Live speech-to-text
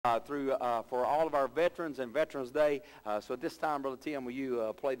for all of our veterans and Veterans Day. So at this time, Brother Tim, will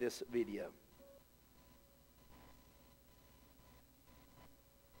you play this video?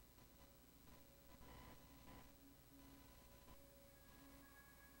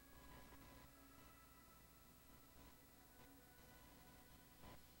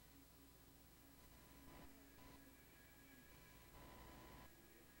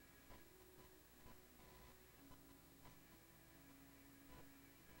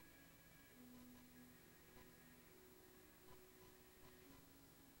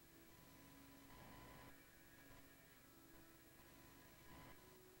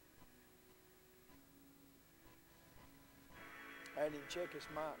 I didn't check his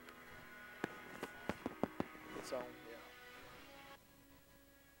mic. It's on, yeah.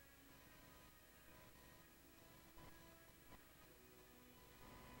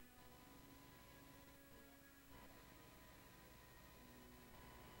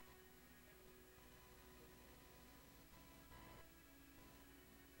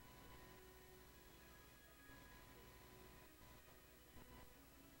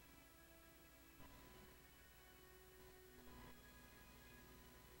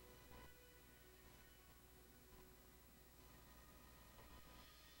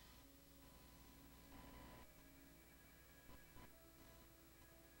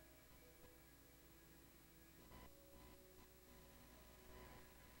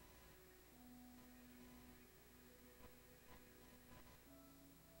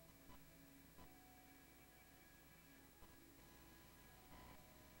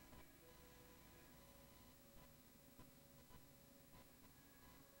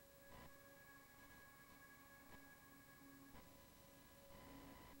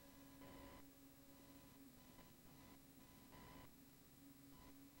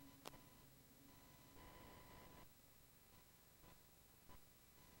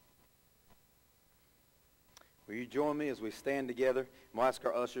 Will you join me as we stand together? We'll ask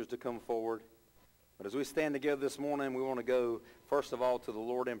our ushers to come forward. But as we stand together this morning, we want to go, first of all, to the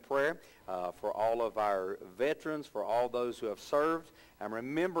Lord in prayer for all of our veterans, for all those who have served, and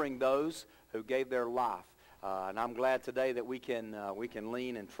remembering those who gave their life. And I'm glad today that we can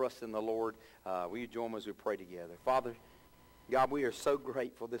lean and trust in the Lord. Will you join me as we pray together? Father, God, we are so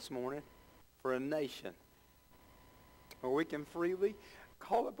grateful this morning for a nation where we can freely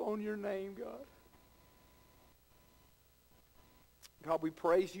call upon your name, God. God, we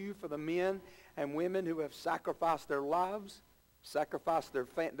praise you for the men and women who have sacrificed their lives, sacrificed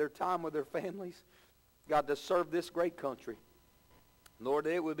their time with their families, God, to serve this great country. Lord,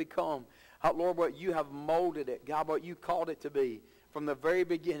 that it would become, Lord, what you have molded it, God, what you called it to be from the very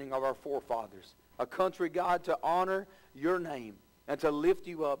beginning of our forefathers. A country, God, to honor your name and to lift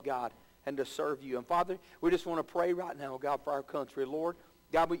you up, God, and to serve you. And Father, we just want to pray right now, God, for our country. Lord,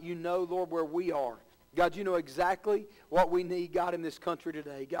 God, but you know, Lord, where we are. God, you know exactly what we need, God, in this country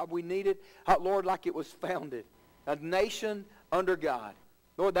today. God, we need it, Lord, like it was founded. A nation under God.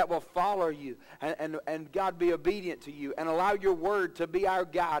 Lord, that will follow you and God, be obedient to you and allow your word to be our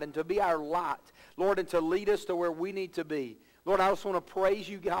guide and to be our light, Lord, and to lead us to where we need to be. Lord, I just want to praise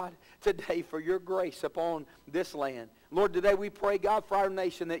you, God, today for your grace upon this land. Lord, today we pray, God, for our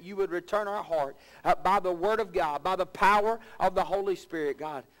nation that you would return our heart by the word of God, by the power of the Holy Spirit,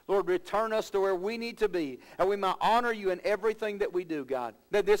 God. Lord, return us to where we need to be, and we might honor you in everything that we do, God.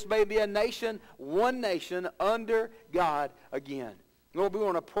 That this may be a nation, one nation under God again. Lord, we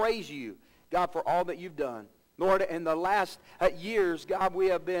want to praise you, God, for all that you've done. Lord, in the last years, God, we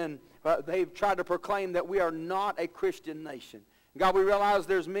have been, they've tried to proclaim that we are not a Christian nation. God, we realize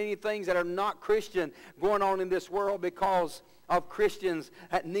there's many things that are not Christian going on in this world because of Christians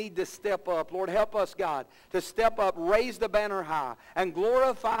that need to step up. Lord, help us, God, to step up, raise the banner high, and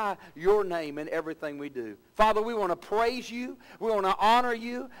glorify your name in everything we do. Father, we want to praise you. We want to honor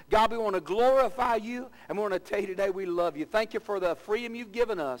you. God, we want to glorify you, and we want to tell you today we love you. Thank you for the freedom you've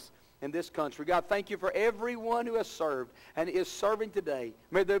given us in this country. God, thank you for everyone who has served and is serving today.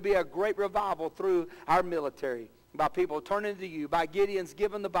 May there be a great revival through our military, by people turning to you, by Gideon's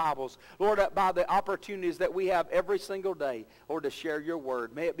giving the Bibles, Lord, by the opportunities that we have every single day, Lord, to share your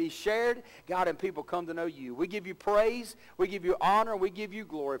word. May it be shared, God, and people come to know you. We give you praise, we give you honor, we give you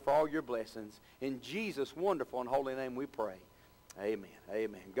glory for all your blessings. In Jesus' wonderful and holy name we pray. Amen.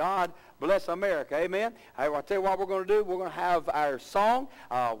 Amen. God bless America. Amen. I'll tell you what we're going to do. We're going to have our song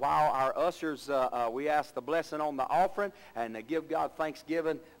while our ushers, we ask the blessing on the offering and give God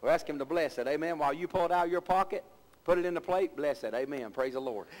thanksgiving. We ask him to bless it. Amen. While you pull it out of your pocket, put it in the plate, bless it. Amen. Praise the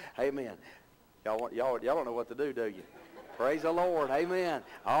Lord. Amen. Y'all don't know what to do you? Praise the Lord. Amen.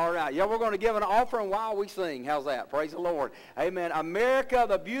 All right. Yeah, we're going to give an offering while we sing. How's that? Praise the Lord. Amen. America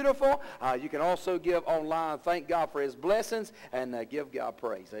the beautiful. You can also give online. Thank God for his blessings and give God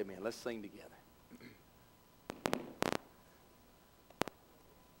praise. Amen. Let's sing together.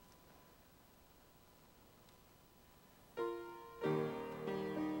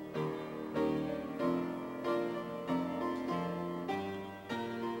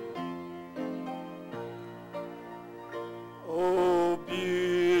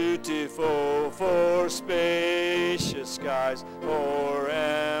 For spacious skies, for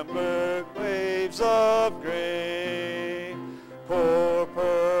amber waves of gray, for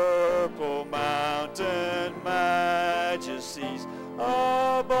purple mountain majesties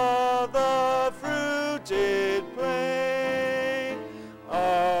above the fruited plain.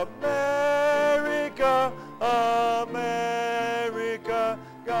 America, America,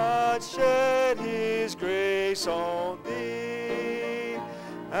 God shed his grace on thee,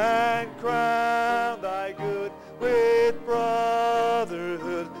 and crown thy good with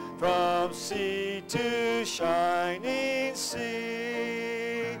brotherhood from sea to shining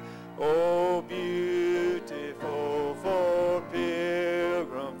sea. Oh, beautiful for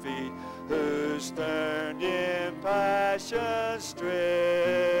pilgrim feet whose turned in passion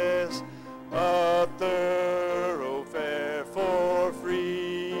stress, a thoroughfare for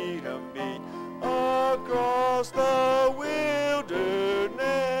freedom beat across the wilderness.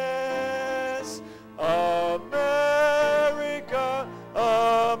 America,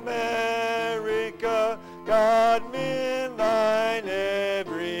 America, God mend thine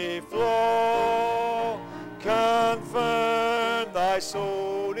every flaw, confirm thy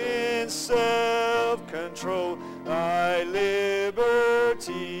soul in self-control, thy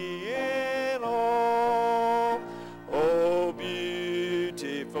liberty in all. Oh,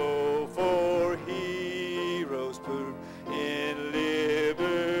 beautiful for heroes proved in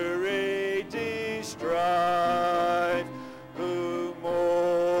liberating strife, who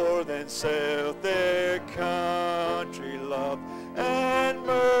more than self their country loved, and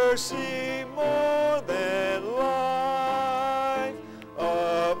mercy more than life.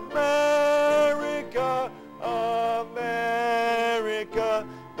 America, America,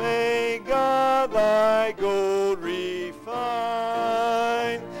 may God thy gold refine,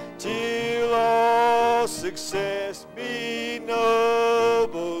 till all success be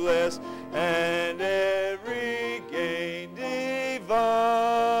noblest, and every gain divine.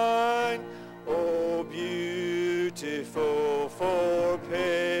 Oh, beautiful for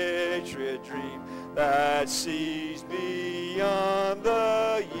patriot dream that sees beyond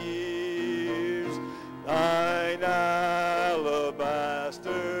the years, thine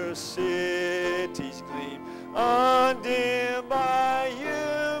alabaster cities gleam undimmed by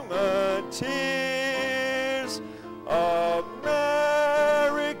human tears. America,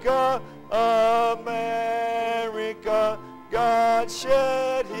 America, God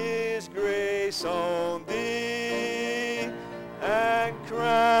shed his grace on thee, and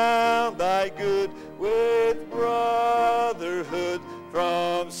crown thy good with brotherhood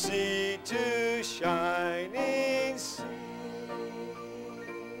from sea to shining sea.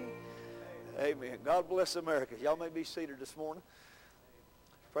 Amen. God bless America. Y'all may be seated this morning.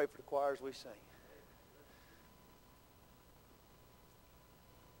 Pray for the choir as we sing.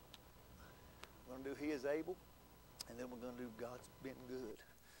 We're going to do He is Able, and then we're going to do God's Been Good.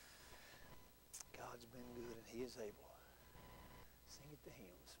 God's been good, and He is able. Sing it to Him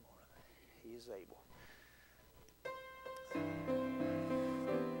this morning. He is able.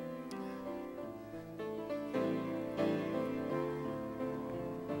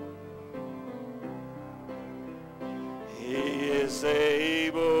 He is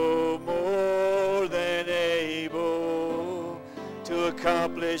able, more than able, to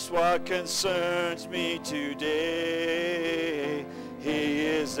accomplish what concerns me today. He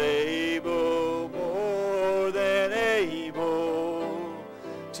is able, more than able,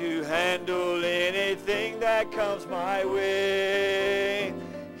 to handle anything that comes my way.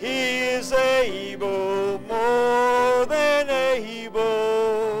 He is able, more than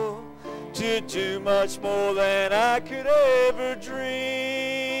able, to do much more than I could ever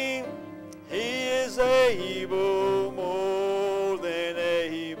dream. He is able, more than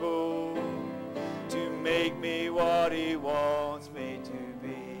able, to make me what He wants me to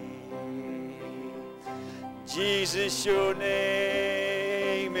be. Jesus, your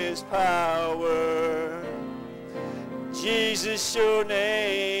name is power. Jesus, your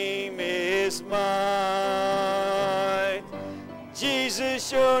name is might.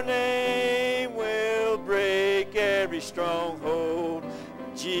 Jesus, your name will break every stronghold.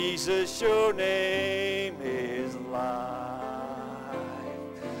 Jesus, your name is light.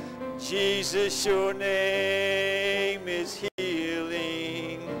 Jesus, your name is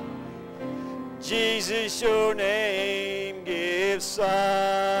healing. Jesus, your name gives sight.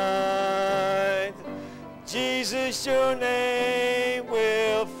 Jesus, your name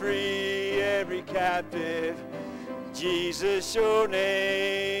will free every captive. Jesus, your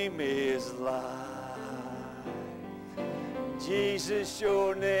name is life. Jesus,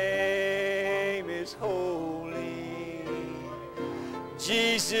 your name is holy.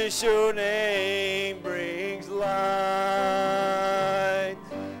 Jesus, your name brings light.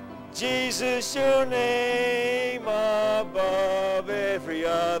 Jesus, your name above every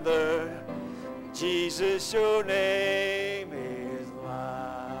other. Jesus, your name is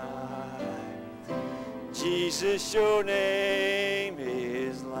life. Jesus, your name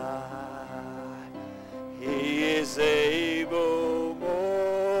is life. He is able,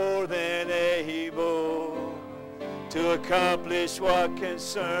 more than able, to accomplish what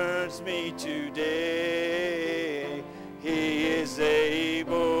concerns me today. He is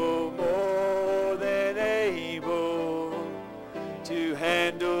able, more than able, to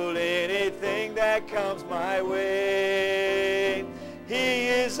handle anything that comes my way. He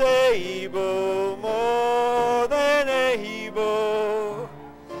is able, more than able,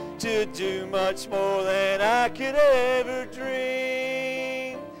 to do much more than I could ever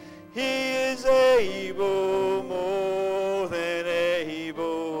dream. He is able, more than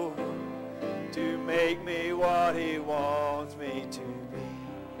able, to make me what he wants me to be.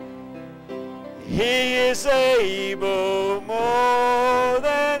 He is able, more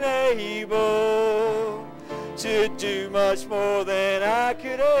than able, to do much more than I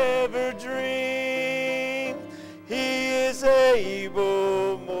could ever dream. He is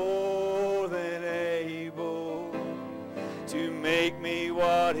able, more than able, to make me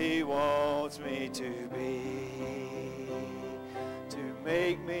what he wants me to be. To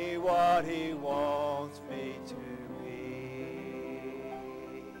make me what he wants me to be.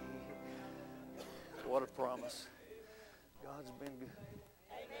 What a promise. God's been good.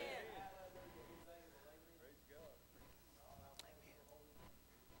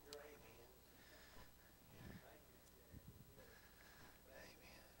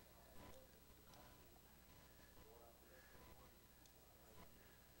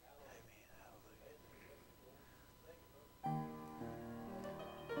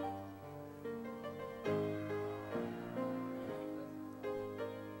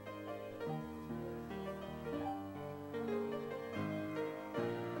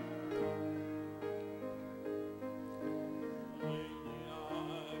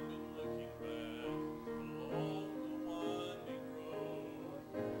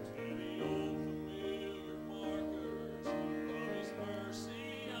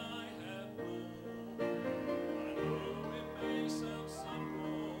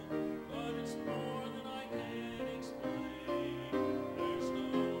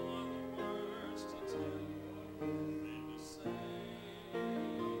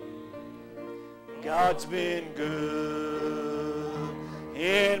 God's been good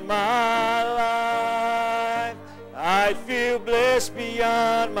in my life. I feel blessed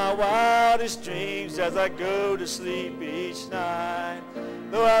beyond my wildest dreams as I go to sleep each night.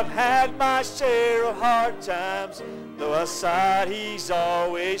 Though I've had my share of hard times, though aside he's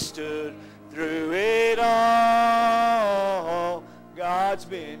always stood through it all. God's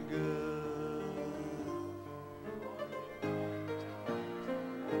been good.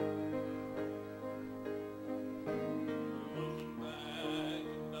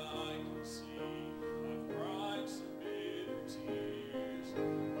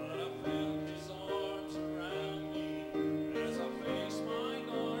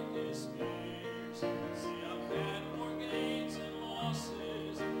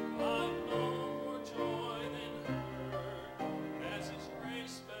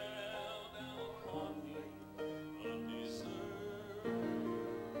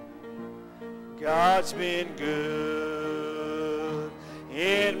 God's been good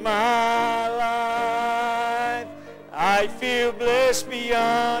in my life. I feel blessed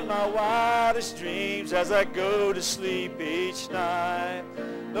beyond my wildest dreams as I go to sleep each night.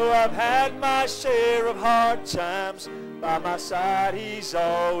 Though I've had my share of hard times, by my side he's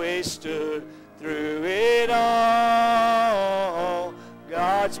always stood through it all.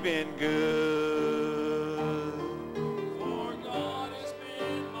 God's been good.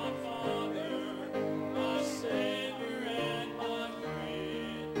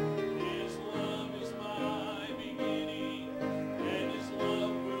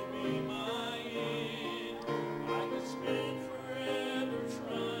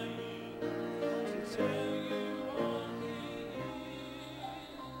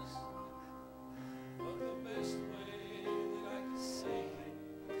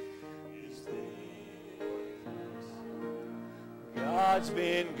 God's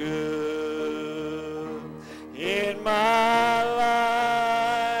been good in my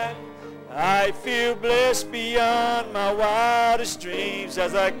life. I feel blessed beyond my wildest dreams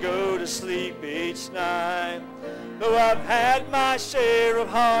as I go to sleep each night. Though I've had my share of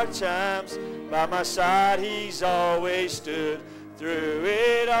hard times, by my side He's always stood through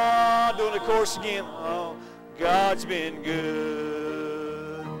it all. Doing the chorus again. Oh, God's been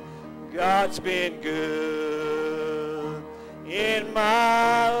good. God's been good in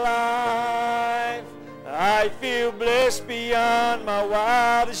my life. I feel blessed beyond my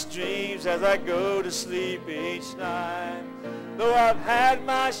wildest dreams as I go to sleep each night. Though I've had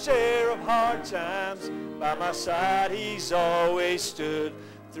my share of hard times, by my side He's always stood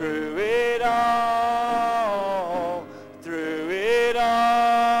through it all, through it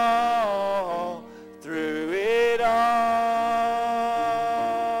all, through it all.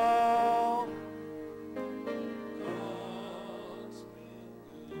 God's been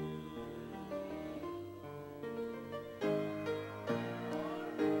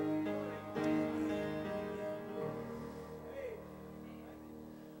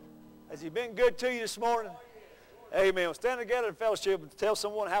Has He been good to you this morning? Amen. Well, stand together in fellowship and tell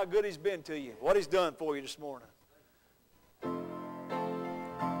someone how good He's been to you, what He's done for you this morning. Good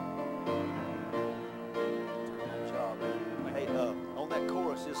job. Hey, on that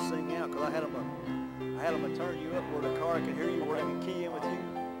chorus, just sing out, because I had them turn you up where the car can hear you, where they can key in with you.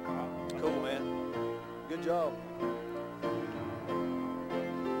 Cool, man. Good job.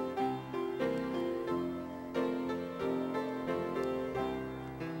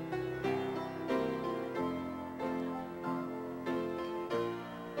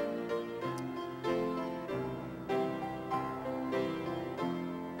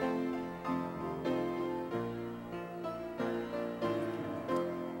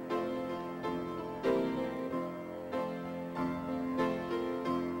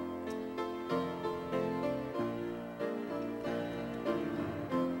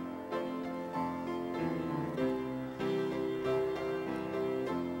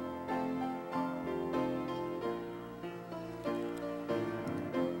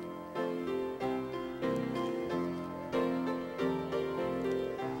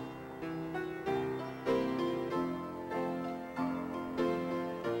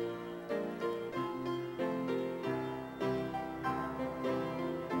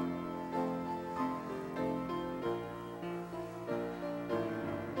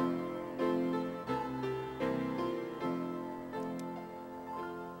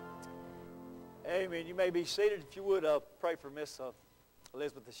 Amen. You may be seated. If you would, pray for Miss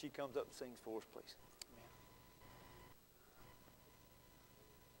Elizabeth as she comes up and sings for us, please. Amen.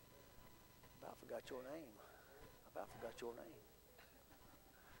 About forgot your name. About forgot your name.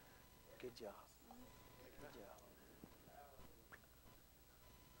 Good job. Good job.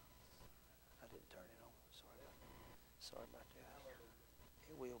 I didn't turn it on. Sorry about that.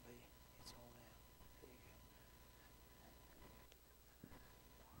 It will be. It's on now. There you go.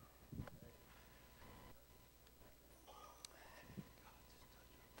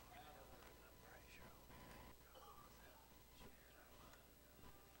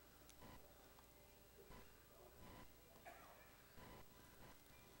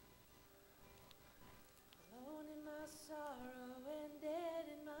 Sorrow and dead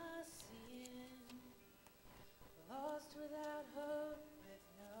in my sin, lost without hope, with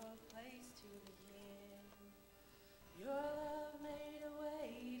no place to begin. Your love made a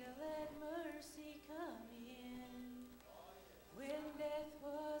way to let mercy come in. When death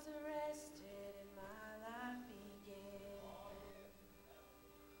was arrested and my life began,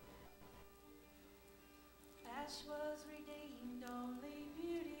 ash was redeemed, only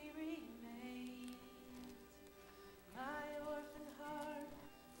beauty remained. My orphan heart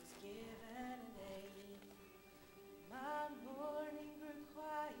was given a name. My mourning grew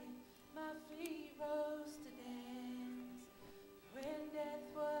quiet, my feet rose to dance. When death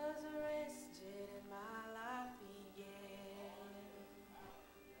was arrested and my life began.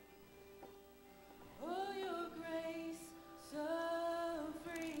 Oh, your grace so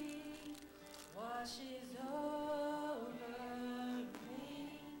free washes over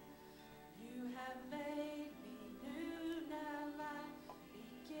me. You have made me new, now life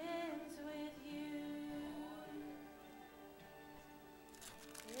begins with you.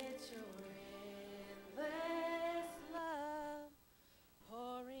 It's your endless love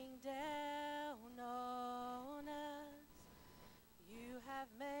pouring down on us. You have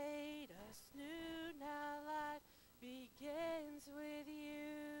made us new, now life begins with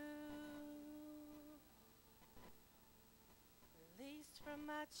you. Released from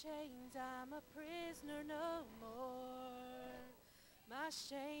my chains, I'm a prisoner no more. My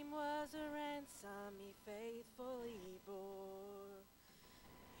shame was a ransom he faithfully bore.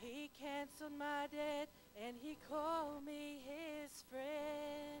 He canceled my debt and he called me his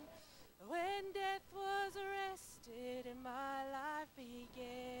friend. When death was arrested and my life began.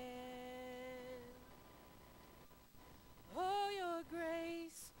 Oh, your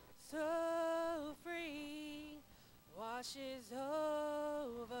grace so free washes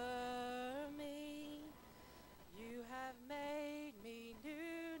over me. You have made me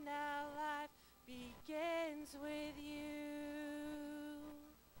new, now life begins with you.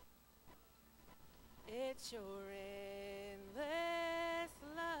 It's your endless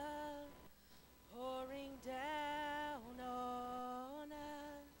love pouring down on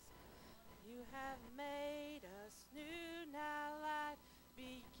us. You have made us new, now life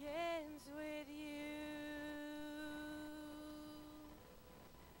begins with you.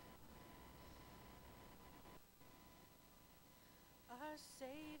 Our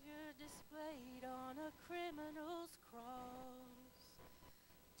Savior displayed on a criminal's cross.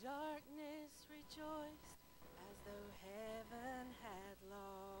 Darkness rejoiced as though heaven had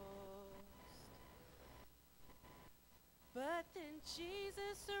lost. But then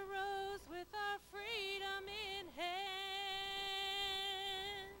Jesus arose with our freedom in hand.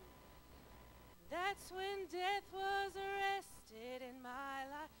 That's when death was arrested and my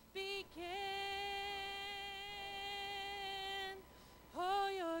life began. Oh,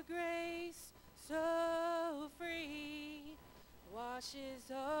 your grace so free washes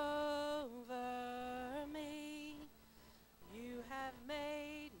over me. You have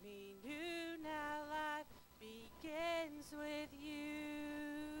made me new, now life begins with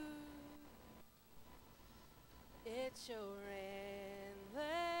you. It's your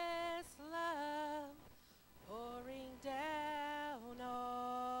endless love pouring down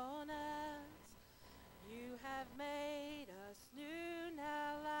on us. You have made us new,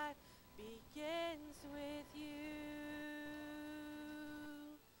 now life begins with you.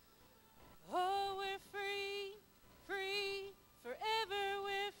 Oh, we're free, free, forever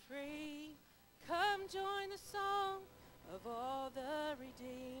we're free. Come join the song of all the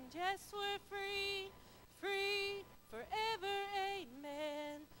redeemed. Yes, we're free, free, forever,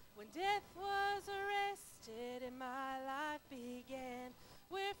 amen. When death was arrested and my life began.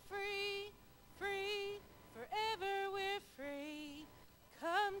 We're free, free, forever we're free.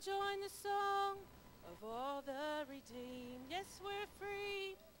 Come join the song of all the redeemed. Yes, we're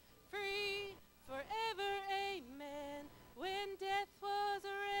free, free, forever, amen. When death was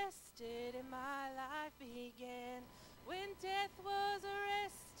arrested and my life began. When death was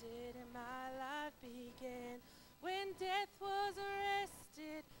arrested and my life began. When death was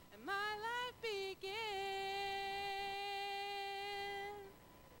arrested and my life began.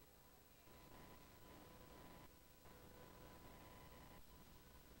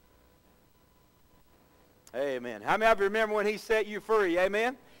 Amen. How many of you remember when he set you free?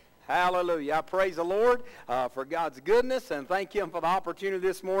 Amen. Hallelujah. I praise the Lord for God's goodness and thank him for the opportunity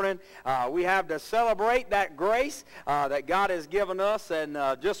this morning. We have to celebrate that grace that God has given us. And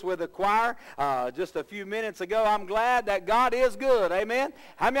just with the choir just a few minutes ago, I'm glad that God is good. Amen.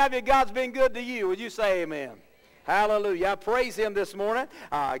 How many of you, God's been good to you? Would you say amen? Hallelujah. I praise him this morning.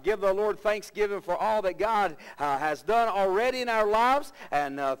 Give the Lord thanksgiving for all that God has done already in our lives.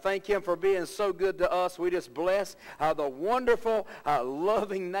 And thank him for being so good to us. We just bless the wonderful,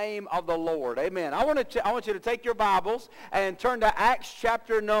 loving name of the Lord. Amen. I want you to take your Bibles and turn to Acts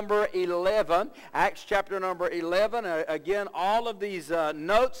chapter number 11. Acts chapter number 11. Again, all of these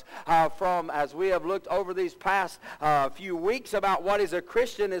notes from as we have looked over these past few weeks about what is a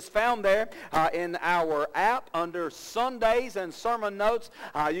Christian is found there in our app under Sundays and sermon notes.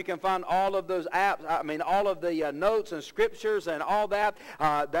 You can find all of those apps, all of the notes and scriptures and all that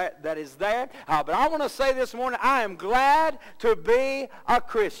that is there. But I want to say this morning, I am glad to be a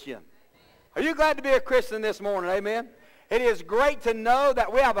Christian. Are you glad to be a Christian this morning? Amen. It is great to know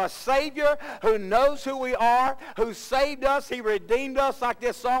that we have a Savior who knows who we are, who saved us. He redeemed us like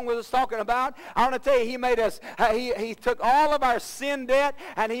this song was talking about. I want to tell you, he made us, he took all of our sin debt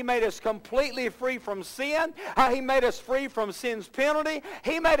and he made us completely free from sin. He made us free from sin's penalty.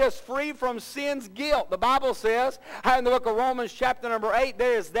 He made us free from sin's guilt. The Bible says in the book of Romans chapter number 8,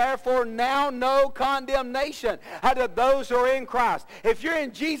 there is therefore now no condemnation to those who are in Christ. If you're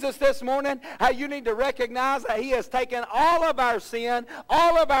in Jesus this morning, you need to recognize that he has taken all of our sin,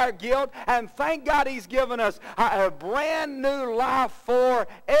 all of our guilt, and thank God he's given us a brand new life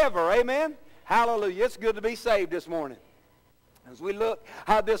forever. Amen? Hallelujah. It's good to be saved this morning. As we look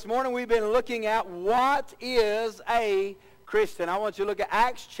this morning, we've been looking at what is a Christian. I want you to look at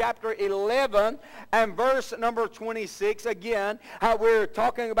Acts chapter 11 and verse number 26. Again, we're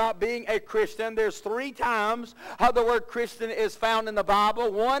talking about being a Christian. There's 3 times how the word Christian is found in the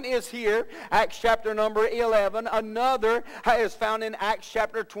Bible. One is here, Acts chapter number 11. Another is found in Acts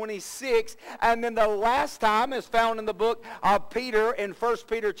chapter 26. And then the last time is found in the book of Peter in 1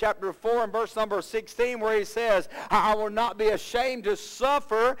 Peter chapter 4 and verse number 16, where he says, I will not be ashamed to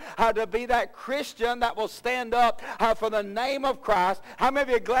suffer to be that Christian that will stand up for the name of Christ. How many of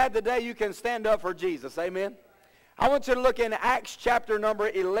you are glad today you can stand up for Jesus? Amen. I want you to look in Acts chapter number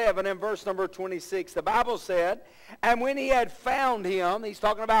 11 and verse number 26. The Bible said, and when he had found him, he's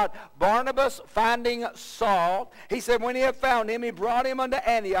talking about Barnabas finding Saul. He said, when he had found him, he brought him unto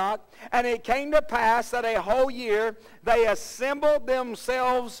Antioch. And it came to pass that a whole year they assembled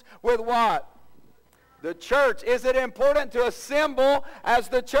themselves with what? The church. Is it important to assemble as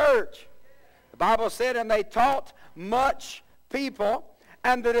the church? The Bible said, and they taught much people.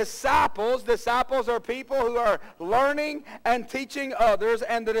 And the disciples are people who are learning and teaching others.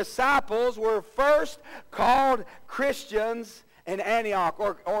 And the disciples were first called Christians in Antioch.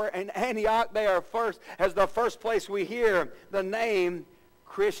 Or in Antioch, they are first, as the first place we hear the name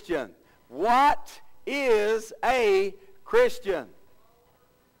Christian. What is a Christian?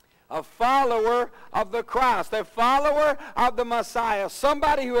 A follower of the Christ. A follower of the Messiah.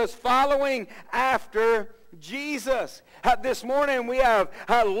 Somebody who is following after Jesus. This morning we have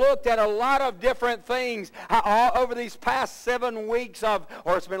looked at a lot of different things all over these past 7 weeks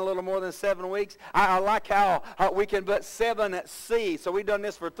or it's been a little more than 7 weeks. I like how we can put 7 at sea. So we've done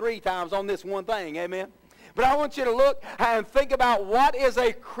this for 3 times on this one thing. Amen. But I want you to look and think about what is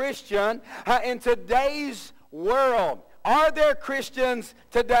a Christian in today's world. Are there Christians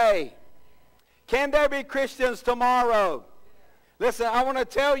today? Can there be Christians tomorrow? Listen, I want to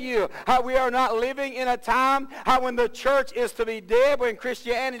tell you how we are not living in a time when the church is to be dead, when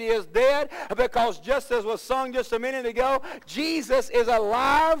Christianity is dead, because just as was sung just a minute ago, Jesus is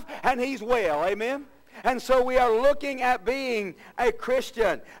alive and he's well. Amen? And so we are looking at being a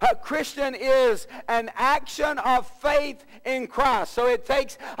Christian. A Christian is an action of faith in Christ. So it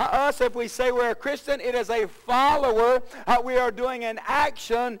takes us, if we say we're a Christian, it is a follower. We are doing an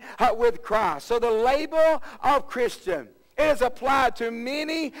action with Christ. So the label of Christian is applied to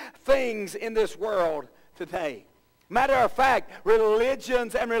many things in this world today. Matter of fact,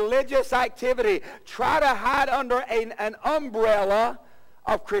 religions and religious activity try to hide under an umbrella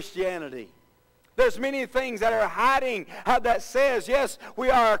of Christianity. There's many things that are hiding that says, yes,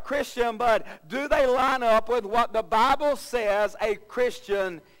 we are a Christian, but do they line up with what the Bible says a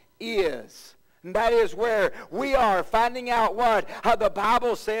Christian is? And that is where we are finding out what the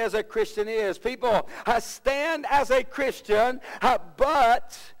Bible says a Christian is. People stand as a Christian,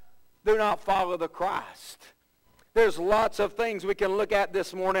 but do not follow the Christ. There's lots of things we can look at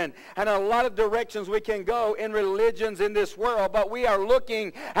this morning and a lot of directions we can go in religions in this world, but we are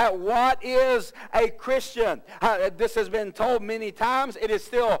looking at what is a Christian. This has been told many times. It is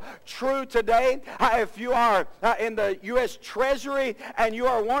still true today. If you are in the U.S. Treasury and you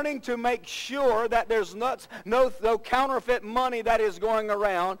are wanting to make sure that there's no counterfeit money that is going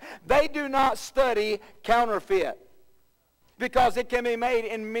around, they do not study counterfeit, because it can be made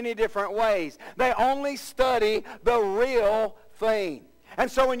in many different ways. They only study the real thing. And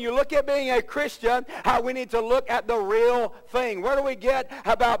so when you look at being a Christian, we need to look at the real thing. Where do we get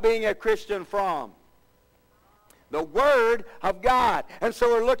about being a Christian from? The Word of God. And so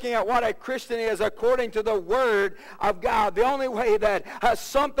we're looking at what a Christian is according to the Word of God. The only way that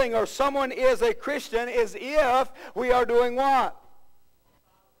something or someone is a Christian is if we are doing what?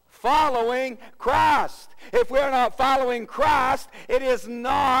 Following Christ. If we're not following Christ, it is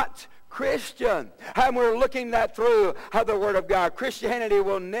not Christian. And we're looking that through the Word of God. Christianity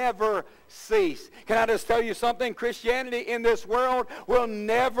will never cease. Can I just tell you something? Christianity in this world will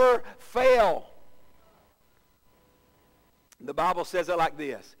never fail. The Bible says it like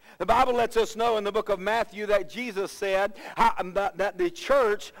this. The Bible lets us know in the book of Matthew that Jesus said that the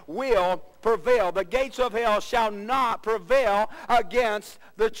church will prevail. The gates of hell shall not prevail against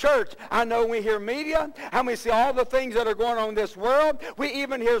the church. I know we hear media and we see all the things that are going on in this world. We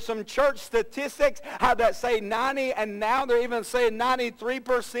even hear some church statistics that say 90, and now they're even saying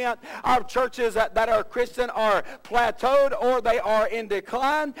 93% of churches that are Christian are plateaued or they are in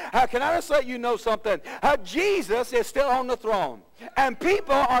decline. Can I just let you know something? Jesus is still on the throne. And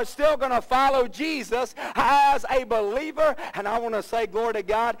people are still going to follow Jesus as a believer. And I want to say, glory to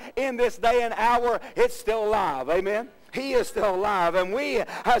God, in this day and hour, it's still alive. Amen. He is still alive, and we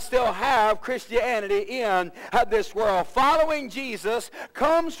still have Christianity in this world. Following Jesus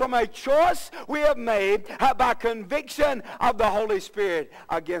comes from a choice we have made by conviction of the Holy Spirit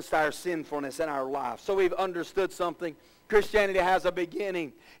against our sinfulness in our life. So we've understood something. Christianity has a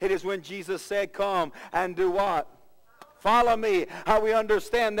beginning. It is when Jesus said, come and do what? Follow me. How we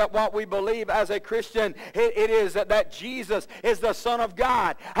understand that what we believe as a Christian, it is that Jesus is the Son of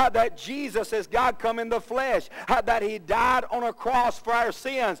God. How that Jesus is God come in the flesh. How that he died on a cross for our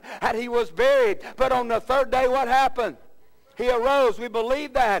sins. How he was buried. But on the third day, what happened? He arose. We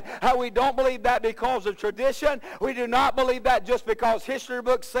believe that. How we don't believe that because of tradition. We do not believe that just because history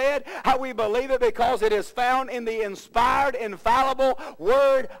books said. How we believe it because it is found in the inspired, infallible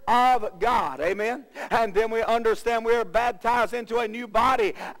Word of God. Amen? And then we understand we are baptized into a new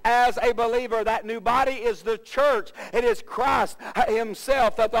body as a believer. That new body is the church. It is Christ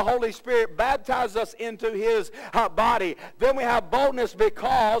himself that the Holy Spirit baptizes us into his body. Then we have boldness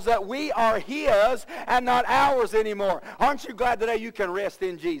because that we are his and not ours anymore. Aren't you glad today you can rest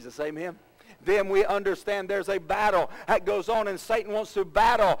in Jesus? Amen. Then we understand there's a battle that goes on, and Satan wants to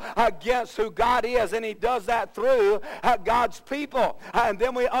battle against who God is, and he does that through God's people. And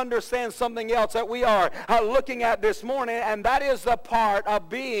then we understand something else that we are looking at this morning, and that is the part of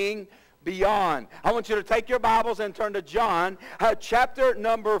being beyond. I want you to take your Bibles and turn to John chapter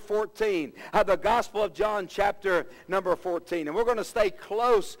number 14. The Gospel of John chapter number 14. And we're going to stay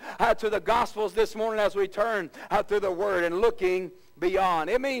close to the Gospels this morning as we turn through the Word and looking beyond.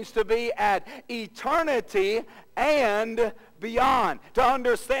 It means to be at eternity and beyond. To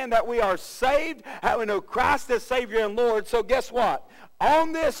understand that we are saved, we know Christ is Savior and Lord. So guess what?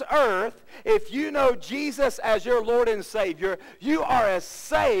 On this earth, if you know Jesus as your Lord and Savior, you are as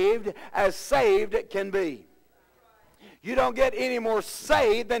saved can be. You don't get any more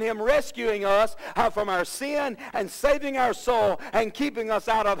saved than him rescuing us from our sin and saving our soul and keeping us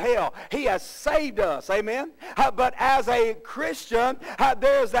out of hell. He has saved us, amen? But as a Christian,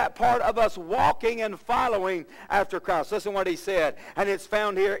 there's that part of us walking and following after Christ. Listen what he said, and it's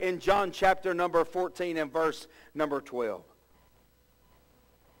found here in John chapter number 14 and verse number 12.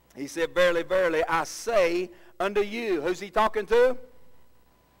 He said, verily, verily, I say unto you. Who's he talking to?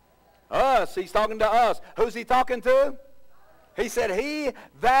 Us. He's talking to us. Who's he talking to? He said, he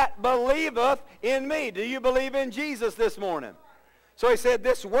that believeth in me. Do you believe in Jesus this morning? So he said,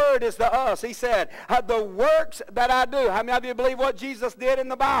 this word is to us. He said, the works that I do. How many of you believe what Jesus did in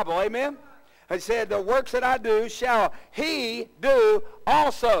the Bible? Amen? He said, the works that I do shall he do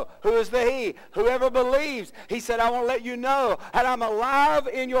also. Who is the he? Whoever believes. He said, I want to let you know that I'm alive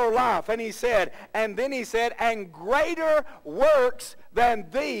in your life. And he said, and then he said, and greater works than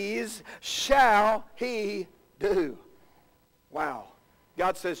these shall he do. Wow.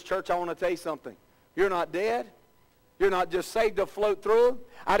 God says, church, I want to tell you something. You're not dead. You're not just saved to float through.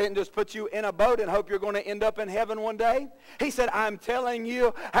 I didn't just put you in a boat and hope you're going to end up in heaven one day. He said, I'm telling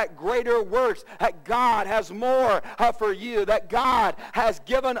you at greater works, that God has more for you, that God has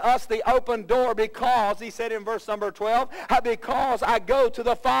given us the open door because, he said in verse number 12, because I go to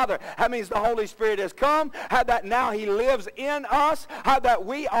the Father. That means the Holy Spirit has come, that now he lives in us, that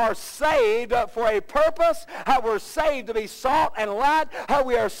we are saved for a purpose, we're saved to be salt and light,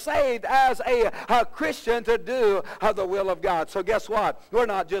 we are saved as a Christian to do the will of God. So guess what? We're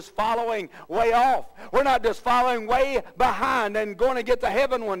not just following way off. We're not just following way behind and going to get to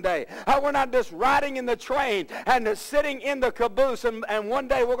heaven one day. We're not just riding in the train and sitting in the caboose and one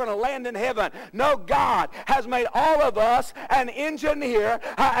day we're going to land in heaven. No, God has made all of us an engineer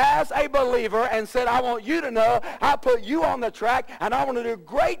as a believer and said, I want you to know I put you on the track and I want to do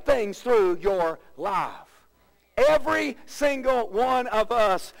great things through your life. Every single one of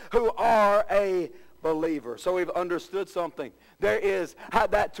us who are a believer. So we've understood something. There is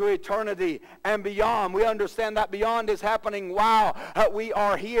that to eternity and beyond. We understand that beyond is happening while we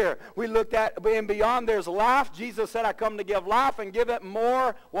are here. We looked at and beyond there's life. Jesus said, I come to give life and give it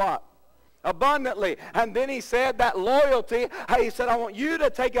more what? Abundantly. And then he said that loyalty, he said, I want you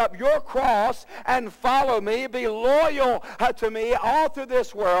to take up your cross and follow me, be loyal to me all through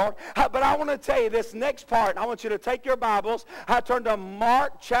this world. But I want to tell you this next part. I want you to take your Bibles. Turn to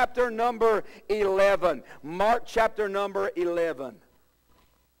Mark chapter number 11. Mark chapter number 11.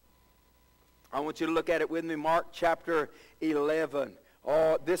 I want you to look at it with me. Mark chapter 11.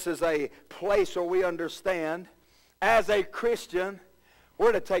 Oh, this is a place where we understand as a Christian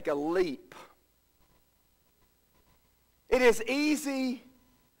we're to take a leap. It is easy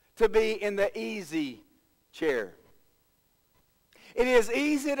to be in the easy chair. It is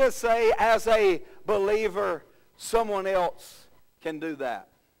easy to say as a believer, someone else can do that.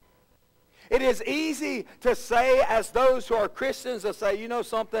 It is easy to say, as those who are Christians, to say, you know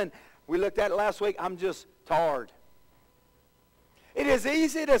something, we looked at it last week, I'm just tired. It is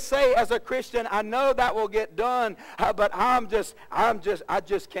easy to say as a Christian, I know that will get done, but I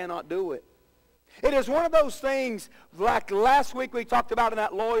just cannot do it. It is one of those things, like last week we talked about in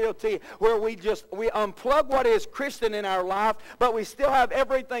that loyalty, where we unplug what is Christian in our life, but we still have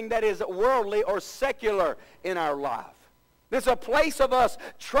everything that is worldly or secular in our life. There's a place of us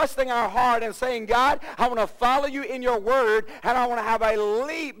trusting our heart and saying, God, I want to follow you in your word, and I want to have a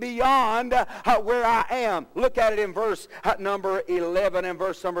leap beyond where I am. Look at it in verse number 11 and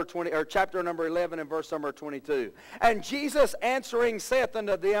verse number 20, or chapter number 11 and verse number 22. And Jesus answering saith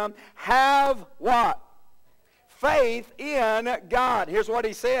unto them, have what? Faith in God. Here's what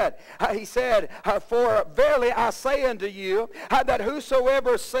he said. He said, for verily I say unto you, that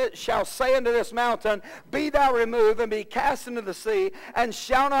whosoever shall say unto this mountain, be thou removed and be cast into the sea, and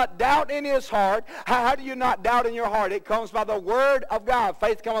shall not doubt in his heart. How do you not doubt in your heart? It comes by the word of God.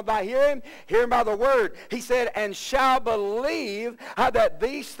 Faith cometh by hearing, hearing by the word. He said, and shall believe that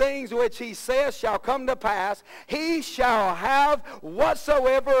these things which he says shall come to pass. He shall have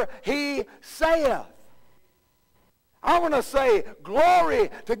whatsoever he saith. I want to say, glory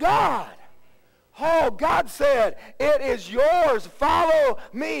to God. Oh, God said, it is yours. Follow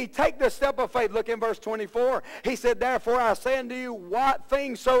me. Take the step of faith. Look in verse 24. He said, therefore I say unto you, what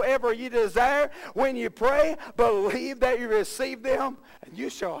things soever ye desire, when you pray, believe that you receive them, and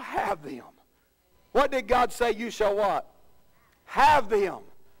you shall have them. What did God say? You shall what? Have them.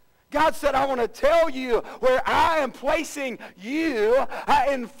 God said, I want to tell you where I am placing you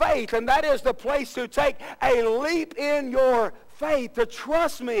in faith, and that is the place to take a leap in your faith, to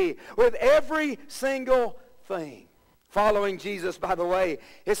trust me with every single thing. Following Jesus, by the way,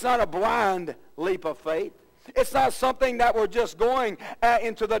 it's not a blind leap of faith. It's not something that we're just going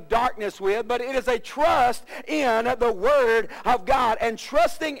into the darkness with, but it is a trust in the Word of God and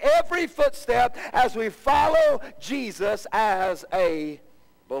trusting every footstep as we follow Jesus as a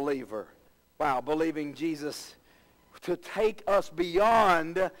believer. Wow, believing Jesus to take us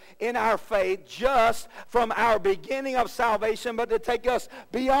beyond in our faith, just from our beginning of salvation, but to take us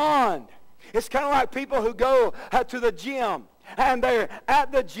beyond. It's kind of like people who go to the gym, and they're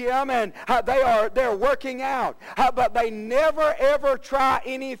at the gym and they're working out, but they never ever try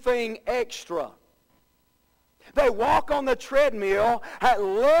anything extra. They walk on the treadmill at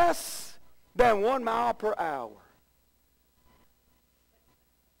less than 1 mile per hour.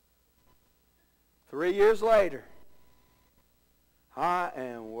 3 years later, I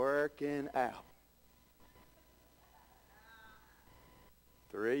am working out.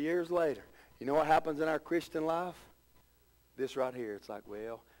 3 years later. You know what happens in our Christian life? This right here. It's like,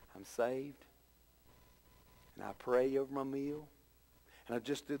 well, I'm saved, and I pray over my meal, and I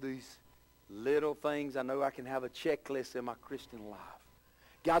just do these little things. I know I can have a checklist in my Christian life.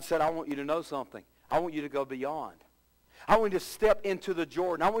 God said, I want you to know something. I want you to go beyond. I want you to step into the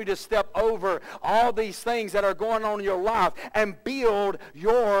Jordan. I want you to step over all these things that are going on in your life and build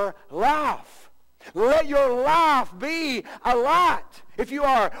your life. Let your life be a light. If you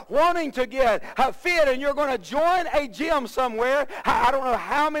are wanting to get fit and you're going to join a gym somewhere, I don't know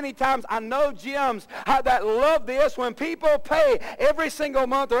how many times I know gyms that love this, when people pay every single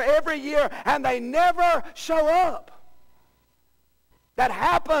month or every year and they never show up. That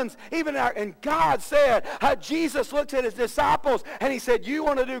happens even in our, and God said, Jesus looked at his disciples and he said, you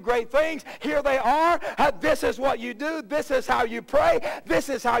want to do great things? Here they are. This is what you do. This is how you pray. This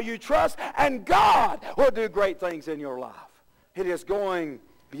is how you trust. And God will do great things in your life. It is going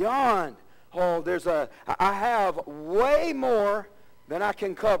beyond. Oh, I have way more than I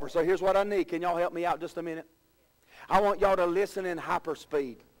can cover. So here's what I need. Can y'all help me out just a minute? I want y'all to listen in hyper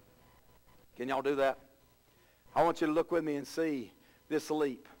speed. Can y'all do that? I want you to look with me and see this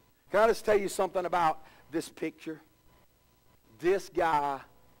leap. Can I just tell you something about this picture? This guy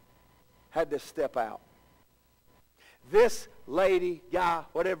had to step out. This lady, guy,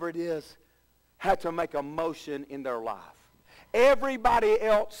 whatever it is, had to make a motion in their life. Everybody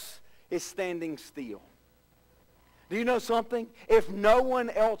else is standing still. Do you know something? If no one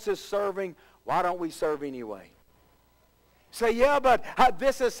else is serving, why don't we serve anyway? Say, yeah, but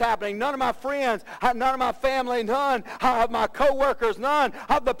this is happening. None of my friends, none of my family, none of my co-workers, none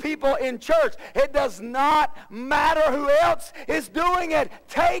of the people in church. It does not matter who else is doing it.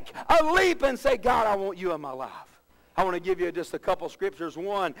 Take a leap and say, God, I want you in my life. I want to give you just a couple scriptures.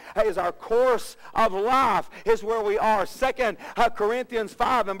 One is our course of life is where we are. 2 Corinthians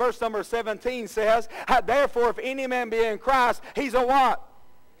 5 and verse number 17 says, therefore, if any man be in Christ, he's a what?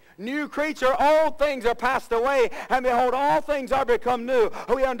 New creature, old things are passed away, and behold, all things are become new.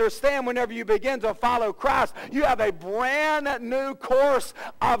 We understand whenever you begin to follow Christ, you have a brand new course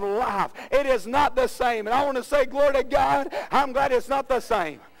of life. It is not the same. And I want to say, glory to God, I'm glad it's not the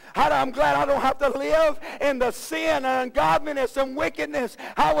same. I'm glad I don't have to live in the sin and ungodliness and wickedness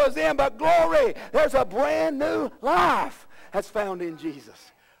I was in. But glory, there's a brand new life that's found in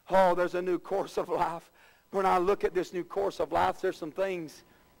Jesus. Oh, there's a new course of life. When I look at this new course of life, there's some things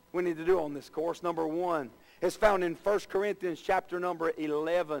we need to do on this course. Number one, it's found in 1 Corinthians chapter number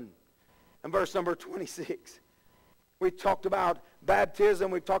 11 and verse number 26. We talked about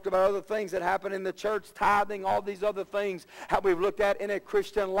baptism. We've talked about other things that happen in the church, tithing, all these other things how we've looked at in a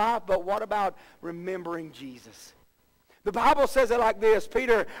Christian life. But what about remembering Jesus? The Bible says it like this.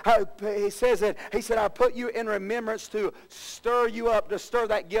 Peter, he says it. He said, I put you in remembrance to stir you up, to stir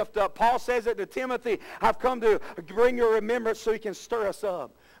that gift up. Paul says it to Timothy. I've come to bring your remembrance so he can stir us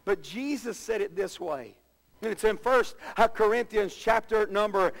up. But Jesus said it this way. And it's in 1 Corinthians chapter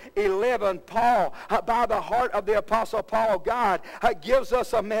number 11. Paul, by the heart of the Apostle Paul, God gives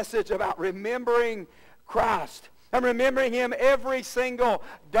us a message about remembering Christ. And remembering him every single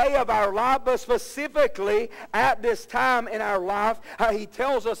day of our life, but specifically at this time in our life, he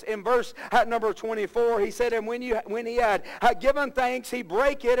tells us in verse number 24, he said, and when he had given thanks, he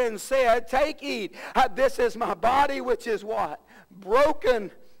brake it and said, take, eat. This is my body, which is what? Broken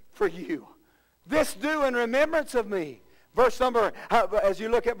for you. This do in remembrance of me. As you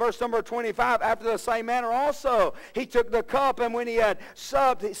look at verse number 25, after the same manner also, he took the cup, and when he had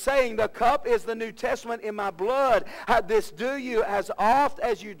supped, saying, the cup is the New Testament in my blood. This do you as oft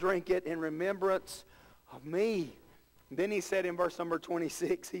as you drink it in remembrance of me. And then he said in verse number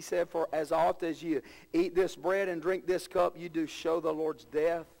 26, he said, for as oft as you eat this bread and drink this cup, you do show the Lord's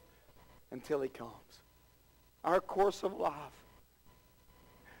death until he comes. Our course of life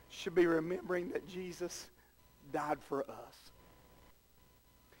should be remembering that Jesus died for us.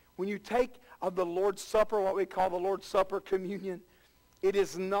 When you take of the Lord's Supper, what we call the Lord's Supper communion, it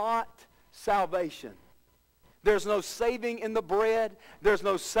is not salvation. There's no saving in the bread. There's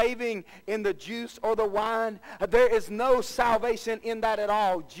no saving in the juice or the wine. There is no salvation in that at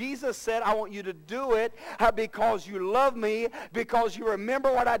all. Jesus said, I want you to do it because you love me, because you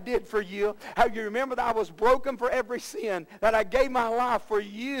remember what I did for you, how you remember that I was broken for every sin, that I gave my life for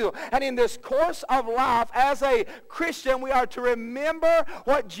you. And in this course of life, as a Christian, we are to remember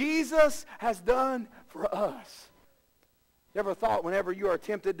what Jesus has done for us. You ever thought whenever you are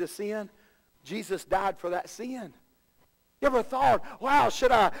tempted to sin, Jesus died for that sin? You ever thought, wow,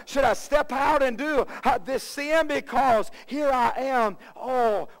 should I step out and do this sin because here I am?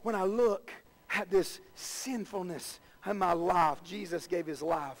 Oh, when I look at this sinfulness in my life, Jesus gave his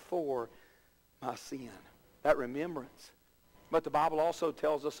life for my sin. That remembrance. But the Bible also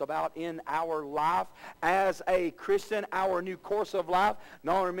tells us about in our life as a Christian, our new course of life,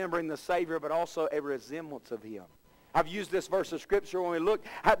 not only remembering the Savior, but also a resemblance of him. I've used this verse of Scripture when we look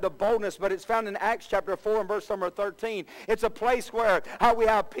at the boldness, but it's found in Acts chapter 4 and verse number 13. It's a place where we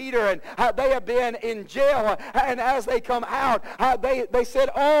have Peter, and they have been in jail, and as they come out, they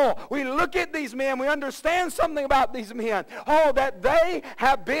said, oh, we look at these men, we understand something about these men. Oh, that they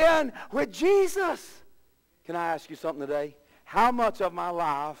have been with Jesus. Can I ask you something today? How much of my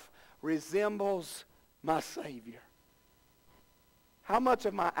life resembles my Savior? How much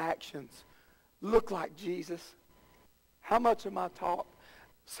of my actions look like Jesus? How much of my talk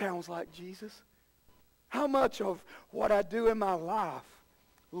sounds like Jesus? How much of what I do in my life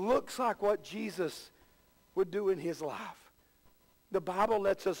looks like what Jesus would do in his life? The Bible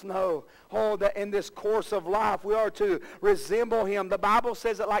lets us know, that in this course of life we are to resemble him. The Bible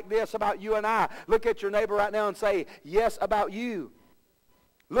says it like this about you and I. Look at your neighbor right now and say, yes, about you.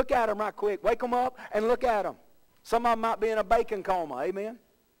 Look at him right quick. Wake them up and look at them. Some of them might be in a bacon coma. Amen?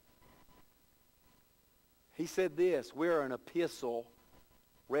 He said this, we're an epistle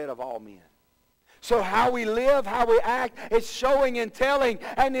read of all men. So how we live, how we act, it's showing and telling,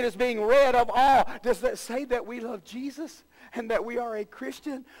 and it is being read of all. Does that say that we love Jesus and that we are a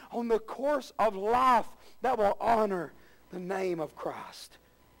Christian on the course of life that will honor the name of Christ?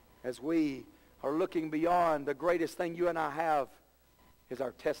 As we are looking beyond, the greatest thing you and I have is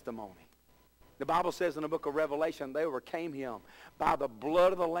our testimony. The Bible says in the book of Revelation, they overcame him by the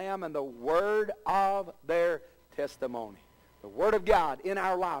blood of the Lamb and the word of their testimony. The word of God in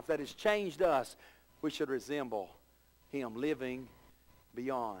our life that has changed us, we should resemble him living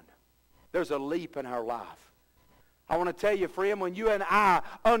beyond. There's a leap in our life. I want to tell you, friend, when you and I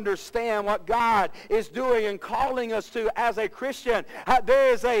understand what God is doing and calling us to as a Christian,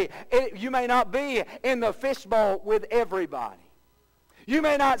 you may not be in the fishbowl with everybody. You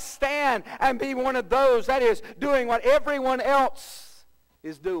may not stand and be one of those that is doing what everyone else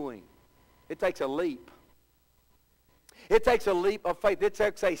is doing. It takes a leap. It takes a leap of faith. It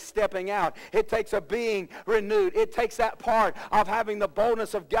takes a stepping out. It takes a being renewed. It takes that part of having the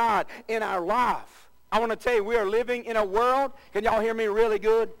boldness of God in our life. I want to tell you, we are living in a world. Can y'all hear me really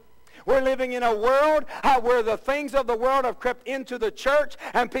good? We're living in a world where the things of the world have crept into the church,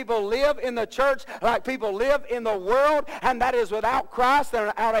 and people live in the church like people live in the world, and that is without Christ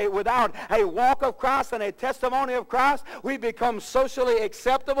and without a walk of Christ and a testimony of Christ. We become socially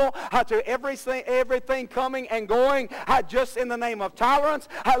acceptable to everything coming and going just in the name of tolerance.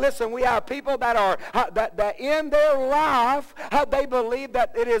 Listen, we have people that are that in their life they believe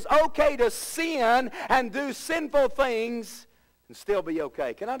that it is okay to sin and do sinful things and still be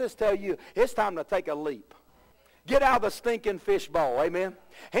okay. Can I just tell you, it's time to take a leap. Get out of the stinking fish bowl, amen?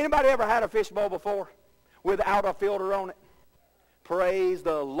 Anybody ever had a fish bowl before without a filter on it? Praise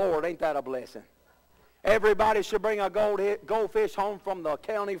the Lord, ain't that a blessing? Everybody should bring a goldfish home from the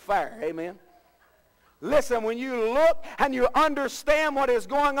county fair, amen? Listen, when you look and you understand what is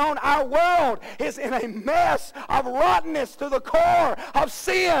going on, our world is in a mess of rottenness to the core of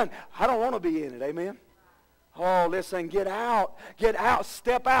sin. I don't want to be in it, amen? Oh, listen, get out,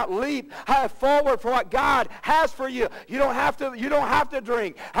 step out, leap forward for what God has for you. You don't have to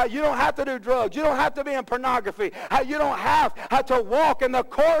drink. You don't have to do drugs. You don't have to be in pornography. You don't have to walk in the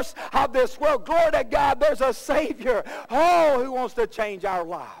course of this world. Glory to God, there's a Savior, who wants to change our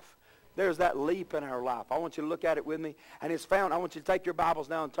life. There's that leap in our life. I want you to look at it with me, and it's found. I want you to take your Bibles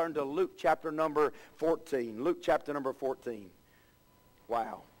now and turn to Luke chapter number 14. Luke chapter number 14.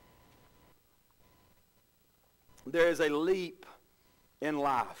 Wow. There is a leap in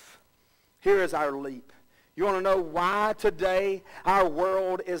life. Here is our leap. You want to know why today our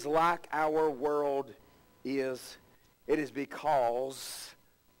world is like our world is? It is because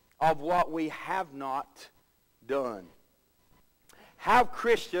of what we have not done. Have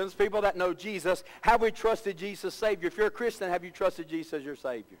Christians, people that know Jesus, have we trusted Jesus as Savior? If you're a Christian, have you trusted Jesus as your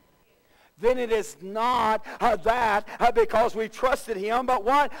Savior? Then it is not that because we trusted Him, but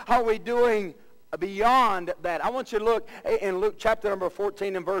what are we doing beyond that? I want you to look in Luke chapter number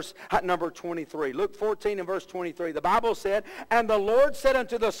 14 and verse number 23. Luke 14 and verse 23. The Bible said, "And the Lord said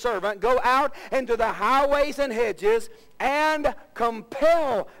unto the servant, Go out into the highways and hedges, and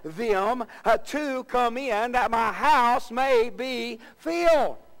compel them to come in, that my house may be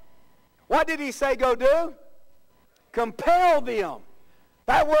filled." What did He say go do? Compel them.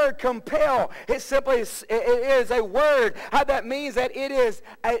 That word compel, it is a word that means that it is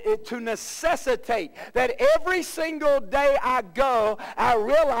to necessitate. That every single day I go, I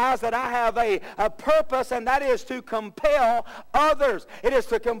realize that I have a purpose, and that is to compel others. It is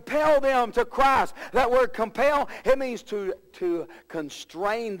to compel them to Christ. That word compel, it means to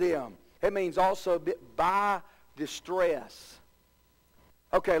constrain them. It means also by distress.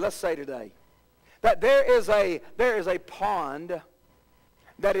 Okay, let's say today that there is a pond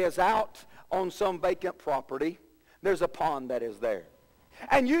that is out on some vacant property. There's a pond that is there.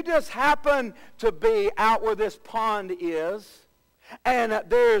 And you just happen to be out where this pond is, and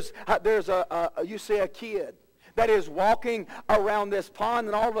you see a kid that is walking around this pond,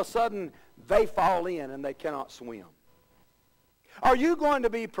 and all of a sudden they fall in and they cannot swim. Are you going to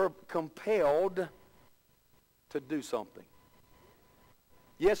be compelled to do something?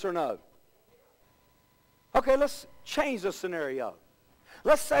 Yes or no? Okay, let's change the scenario.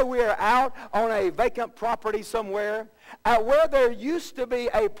 Let's say we are out on a vacant property somewhere where there used to be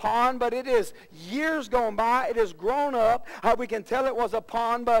a pond, but it is years gone by. It has grown up. We can tell it was a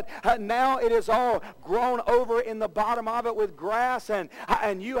pond, but now it is all grown over in the bottom of it with grass. And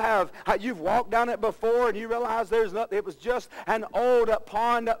you've walked down it before, and you realize it was just an old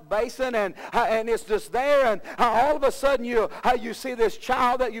pond basin, and it's just there. And all of a sudden you see this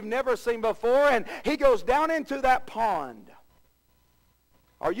child that you've never seen before, and he goes down into that pond.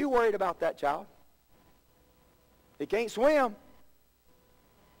 Are you worried about that child? He can't swim.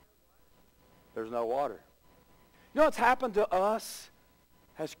 There's no water. You know what's happened to us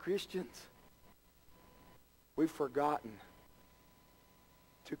as Christians? We've forgotten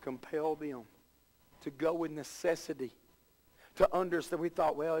to compel them to go with necessity, to understand. We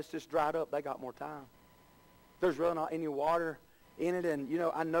thought, well, it's just dried up. They got more time. There's really not any water in it. And,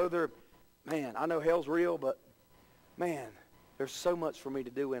 I know hell's real, but, man, there's so much for me to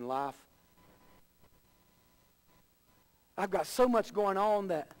do in life. I've got so much going on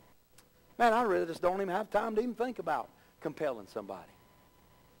that, man, I really just don't even have time to even think about compelling somebody.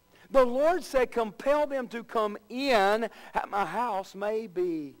 The Lord said, compel them to come in, that my house may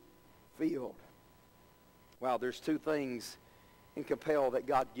be filled. Wow, there's two things and compel that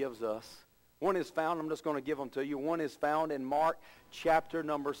God gives us. One is found, I'm just going to give them to you. One is found in Mark chapter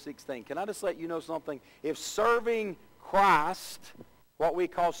number 16. Can I just let you know something? If serving Christ, what we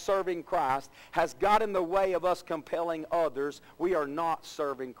call serving Christ, has got in the way of us compelling others, we are not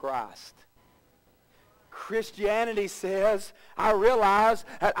serving Christ. Christianity says, I realize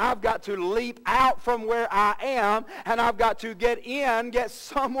that I've got to leap out from where I am and I've got to get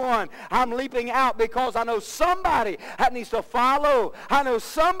someone. I'm leaping out because I know somebody that needs to follow. I know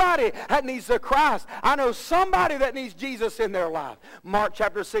somebody that needs the Christ. I know somebody that needs Jesus in their life. Mark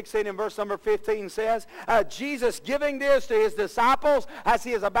chapter 16 and verse number 15 says, Jesus giving this to his disciples as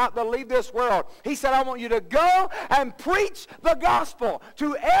he is about to leave this world. He said, I want you to go and preach the gospel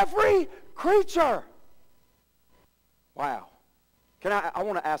to every creature. Wow. I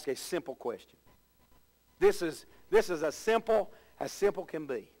want to ask a simple question. This is as simple can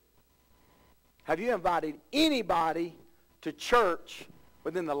be. Have you invited anybody to church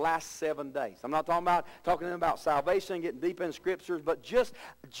within the last 7 days? I'm not talking to them about salvation, getting deep in scriptures, but just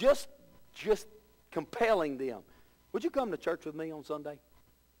compelling them. Would you come to church with me on Sunday?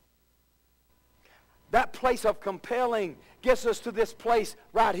 That place of compelling gets us to this place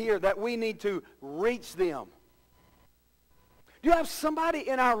right here that we need to reach them. Do you have somebody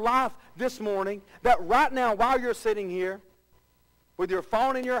in our life this morning that right now while you're sitting here with your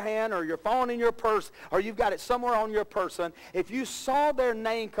phone in your hand or your phone in your purse or you've got it somewhere on your person, if you saw their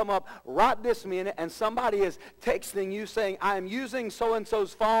name come up right this minute and somebody is texting you saying, I am using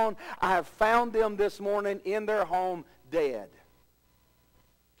so-and-so's phone, I have found them this morning in their home dead.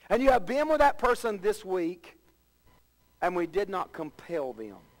 And you have been with that person this week and we did not compel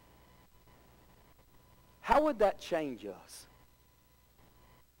them. How would that change us?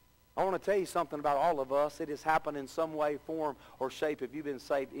 I want to tell you something about all of us. It has happened in some way, form, or shape if you've been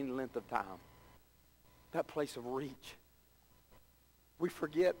saved any length of time. That place of reach. We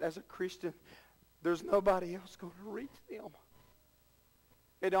forget as a Christian, there's nobody else going to reach them.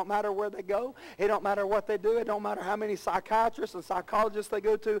 It don't matter where they go. It don't matter what they do. It don't matter how many psychiatrists and psychologists they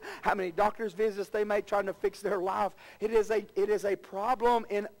go to, how many doctor's visits they make trying to fix their life. It is a problem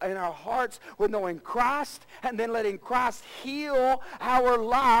in our hearts with knowing Christ and then letting Christ heal our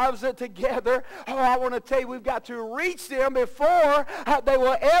lives together. Oh, I want to tell you, we've got to reach them before they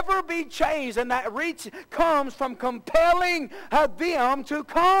will ever be changed. And that reach comes from compelling them to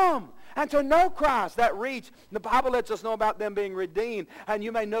come. And to know Christ, that reach, the Bible lets us know about them being redeemed. And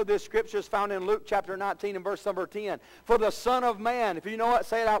you may know this scripture is found in Luke chapter 19 and verse number 10. For the Son of Man, if you know it,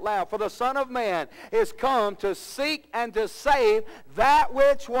 say it out loud. For the Son of Man is come to seek and to save that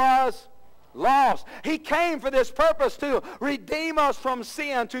which was lost. He came for this purpose to redeem us from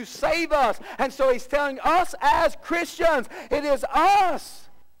sin, to save us. And so he's telling us as Christians, it is us.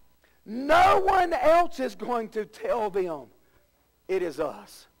 No one else is going to tell them. It is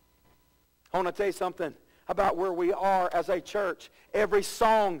us. I want to tell you something about where we are as a church. Every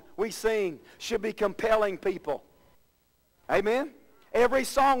song we sing should be compelling people. Amen? Every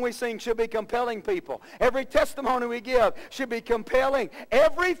song we sing should be compelling people. Every testimony we give should be compelling.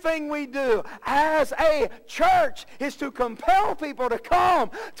 Everything we do as a church is to compel people to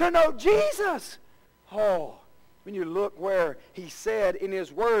come to know Jesus. Oh, when you look where he said in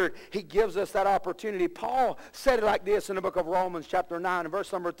his word, he gives us that opportunity. Paul said it like this in the book of Romans chapter 9 and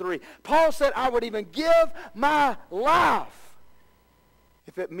verse number 3. Paul said, I would even give my life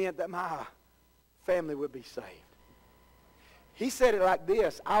if it meant that my family would be saved. He said it like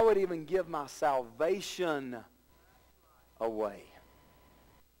this, I would even give my salvation away.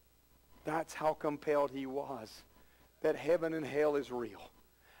 That's how compelled he was, that heaven and hell is real,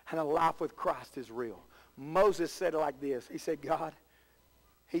 and a life with Christ is real. Moses said it like this. He said, God,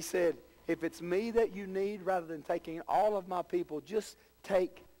 he said, if it's me that you need rather than taking all of my people, just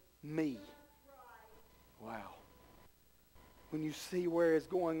take me. Wow. When you see where it's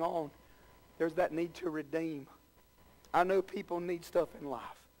going on, there's that need to redeem. I know people need stuff in life.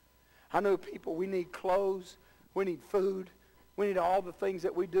 I know people, we need clothes, we need food, we need all the things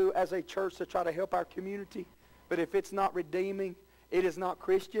that we do as a church to try to help our community. But if it's not redeeming, it is not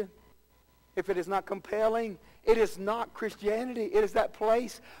Christian. If it is not compelling, it is not Christianity. It is that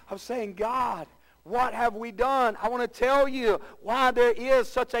place of saying, God, what have we done? I want to tell you why there is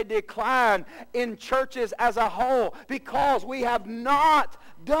such a decline in churches as a whole. Because we have not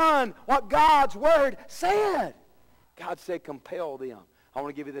done what God's word said. God said, compel them. I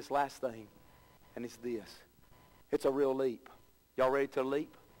want to give you this last thing, and it's this. It's a real leap. Y'all ready to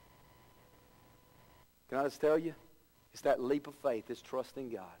leap? Can I just tell you? It's that leap of faith. It's trusting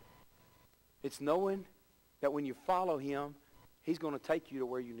God. It's knowing that when you follow him, he's going to take you to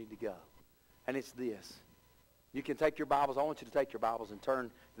where you need to go. And it's this. You can take your Bibles. I want you to take your Bibles and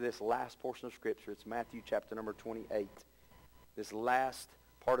turn to this last portion of Scripture. It's Matthew chapter number 28. This last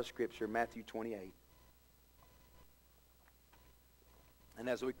part of Scripture, Matthew 28. And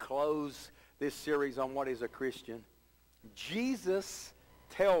as we close this series on what is a Christian, Jesus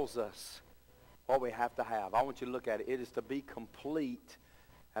tells us what we have to have. I want you to look at it. It is to be complete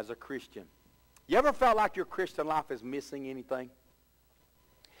as a Christian. You ever felt like your Christian life is missing anything?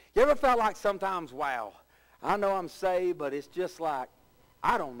 You ever felt like sometimes, wow, I know I'm saved, but it's just like,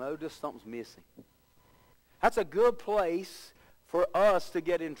 I don't know, just something's missing. That's a good place for us to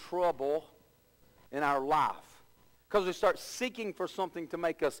get in trouble in our life, because we start seeking for something to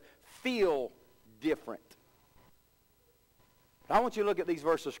make us feel different. I want you to look at these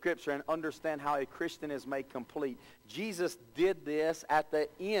verses of Scripture and understand how a Christian is made complete. Jesus did this at the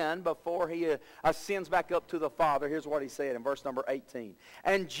end before he ascends back up to the Father. Here's what he said in verse number 18.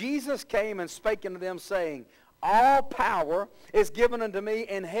 And Jesus came and spake unto them, saying, all power is given unto me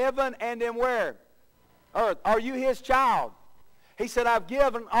in heaven and in where? Earth. Are you his child? He said, I've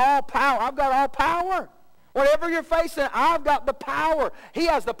given all power. I've got all power. Whatever you're facing, I've got the power. He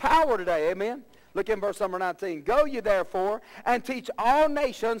has the power today. Amen. Look in verse number 19. Go ye therefore and teach all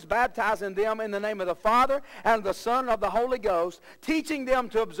nations, baptizing them in the name of the Father and of the Son and of the Holy Ghost, teaching them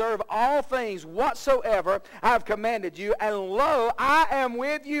to observe all things whatsoever I have commanded you. And lo, I am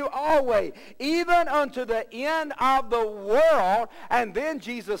with you always, even unto the end of the world. And then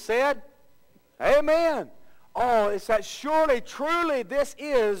Jesus said, amen. Oh, it's that surely, truly, this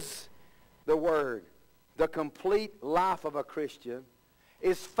is the Word. The complete life of a Christian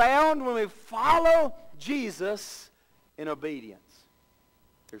is found when we follow Jesus in obedience.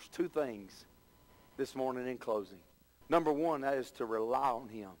 There's two things this morning in closing. Number one, that is to rely on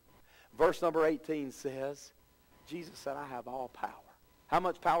him. Verse number 18 says, Jesus said, I have all power. How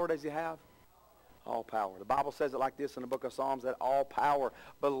much power does he have? All power. The Bible says it like this in the book of Psalms, that all power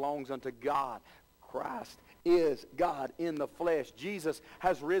belongs unto God. Christ is God in the flesh. Jesus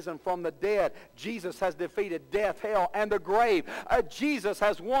has risen from the dead. Jesus has defeated death, hell, and the grave. Jesus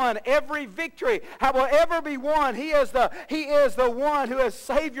has won every victory that will ever be won. He is the one who is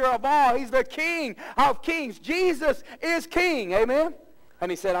Savior of all. He's the King of kings. Jesus is King. Amen? And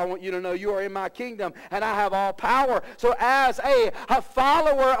he said, I want you to know you are in my kingdom and I have all power. So as a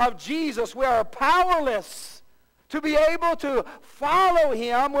follower of Jesus, we are powerless to be able to follow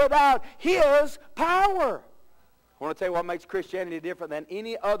him without his power. I want to tell you what makes Christianity different than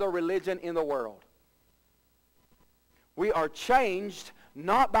any other religion in the world. We are changed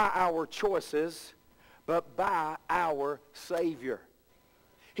not by our choices, but by our Savior.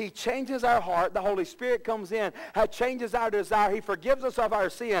 He changes our heart. The Holy Spirit comes in, changes our desire. He forgives us of our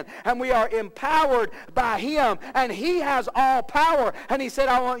sin. And we are empowered by him. And he has all power. And he said,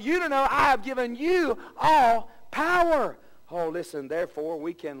 I want you to know I have given you all power. Oh, listen, therefore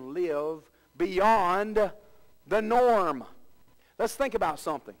we can live beyond the norm. Let's think about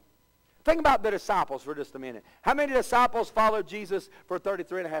something. Think about the disciples for just a minute. How many disciples followed Jesus for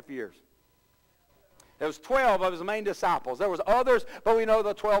 33 and a half years? There was 12 of his main disciples. There was others, but we know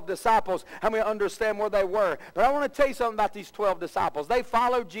the 12 disciples, and we understand where they were. But I want to tell you something about these 12 disciples. They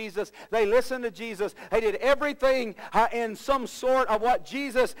followed Jesus. They listened to Jesus. They did everything in some sort of what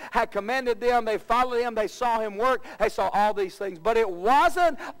Jesus had commanded them. They followed him. They saw him work. They saw all these things. But it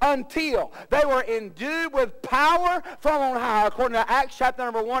wasn't until they were endued with power from on high, according to Acts chapter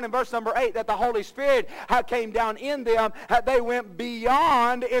number 1 and verse number 8, that the Holy Spirit came down in them, that they went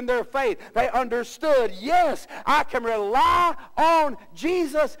beyond in their faith. They understood, yes, I can rely on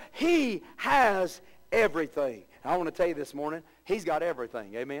Jesus. He has everything. I want to tell you this morning, he's got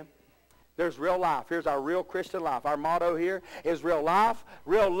everything. Amen. There's real life. Here's our real Christian life. Our motto here is real life,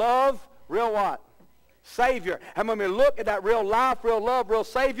 real love, real what? Savior. And when we look at that real life, real love, real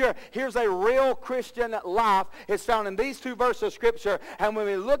Savior, here's a real Christian life. It's found in these two verses of Scripture. And when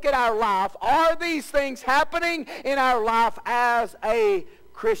we look at our life, are these things happening in our life as a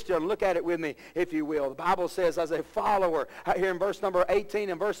Christian? Look at it with me, if you will. The Bible says, as a follower, here in verse number 18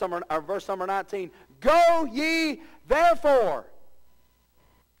 and verse number 19, go ye therefore.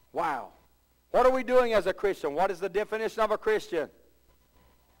 Wow. What are we doing as a Christian? What is the definition of a Christian?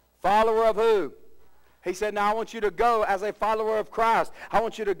 Follower of who? He said, now I want you to go as a follower of Christ. I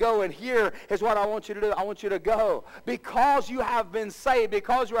want you to go, and here is what I want you to do. I want you to go. Because you have been saved,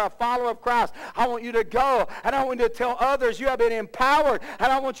 because you are a follower of Christ, I want you to go, and I want you to tell others you have been empowered,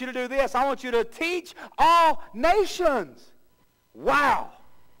 and I want you to do this. I want you to teach all nations. Wow.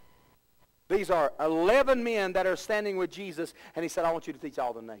 These are 11 men that are standing with Jesus, and he said, I want you to teach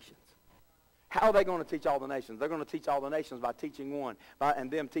all the nations. How are they going to teach all the nations? They're going to teach all the nations by teaching one,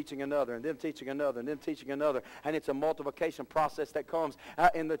 and them teaching another, and them teaching another, and them teaching another. And it's a multiplication process that comes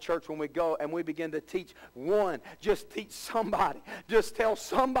in the church when we go and we begin to teach one. Just teach somebody. Just tell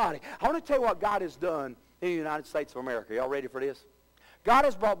somebody. I want to tell you what God has done in the United States of America. Y'all ready for this? God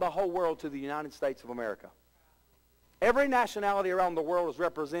has brought the whole world to the United States of America. Every nationality around the world is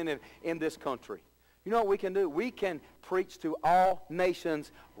represented in this country. You know what we can do? We can preach to all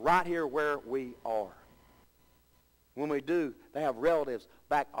nations right here where we are. When we do, they have relatives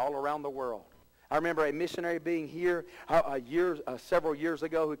back all around the world. I remember a missionary being here several years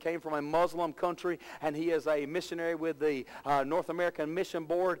ago who came from a Muslim country, and he is a missionary with the North American Mission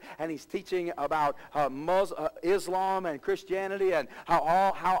Board, and he's teaching about Islam and Christianity and how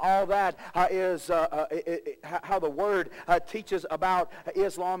all that is, how the Word teaches about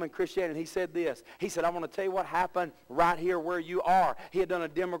Islam and Christianity. And he said this. He said, I want to tell you what happened right here where you are. He had done a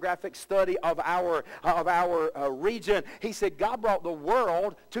demographic study of our region. He said, God brought the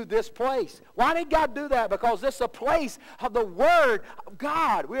world to this place. Why did God do that? Because this is a place of the Word of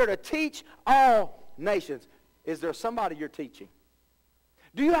God. We are to teach all nations. Is there somebody you're teaching?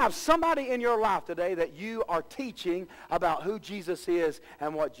 Do you have somebody in your life today that you are teaching about who Jesus is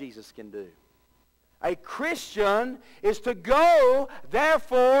and what Jesus can do? A Christian is to go,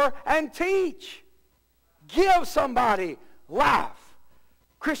 therefore, and teach. Give somebody life.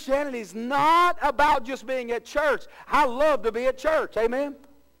 Christianity is not about just being at church. I love to be at church. Amen?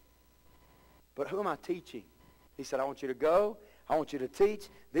 But who am I teaching? He said, I want you to go. I want you to teach.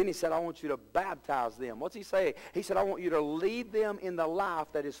 Then he said, I want you to baptize them. What's he say? He said, I want you to lead them in the life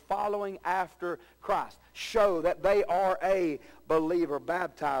that is following after Christ. Show that they are a believer.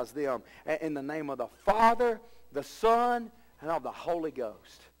 Baptize them in the name of the Father, the Son, and of the Holy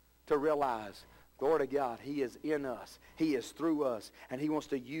Ghost. To realize, glory to God, He is in us. He is through us. And He wants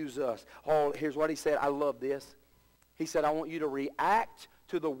to use us. Oh, here's what he said. I love this. He said, I want you to react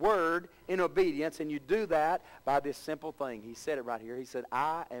to the Word in obedience, and you do that by this simple thing. He said it right here. He said,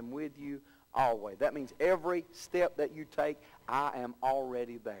 I am with you always. That means every step that you take, I am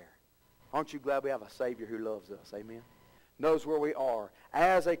already there. Aren't you glad we have a Savior who loves us? Amen. Knows where we are.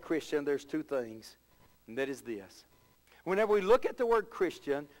 As a Christian, there's two things, and that is this. Whenever we look at the word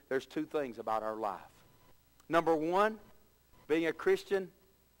Christian, there's two things about our life. Number one, being a Christian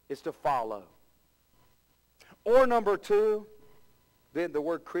is to follow. Or number two, then the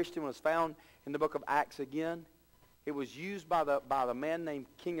word Christian was found in the book of Acts again. It was used by the man named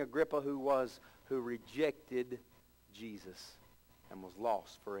King Agrippa who rejected Jesus and was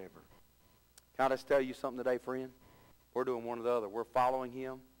lost forever. Can I just tell you something today, friend? We're doing one or the other. We're following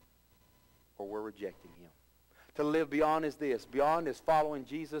Him or we're rejecting Him. To live beyond is this. Beyond is following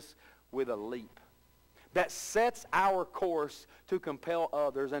Jesus with a leap. That sets our course to compel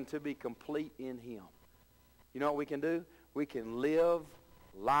others and to be complete in Him. You know what we can do? We can live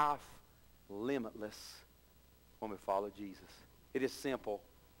life limitless when we follow Jesus. It is simple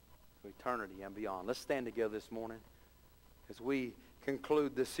to eternity and beyond. Let's stand together this morning. As we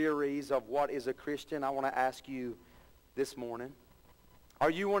conclude the series of What is a Christian, I want to ask you this morning,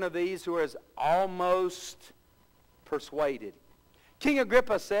 are you one of these who is almost persuaded? King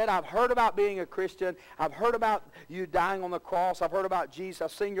Agrippa said, I've heard about being a Christian. I've heard about you dying on the cross. I've heard about Jesus.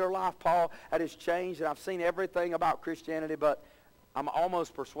 I've seen your life, Paul, that has changed. And I've seen everything about Christianity, but I'm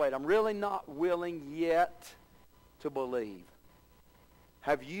almost persuaded. I'm really not willing yet to believe.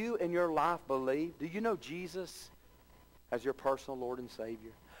 Have you in your life believed? Do you know Jesus as your personal Lord and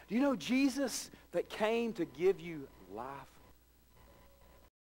Savior? Do you know Jesus that came to give you life?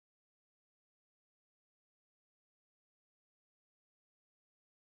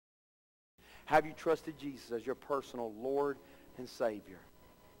 Have you trusted Jesus as your personal Lord and Savior?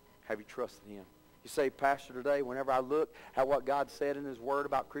 Have you trusted Him? You say, Pastor, today, whenever I look at what God said in His Word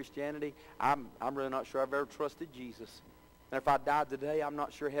about Christianity, I'm really not sure I've ever trusted Jesus. And if I died today, I'm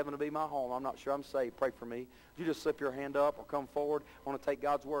not sure heaven will be my home. I'm not sure I'm saved. Pray for me. You just slip your hand up or come forward. I want to take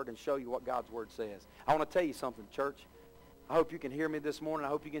God's Word and show you what God's Word says. I want to tell you something, church. I hope you can hear me this morning. I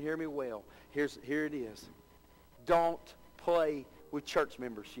hope you can hear me well. Here it is. Don't play with church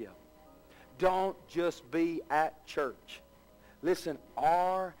membership. Don't just be at church. Listen,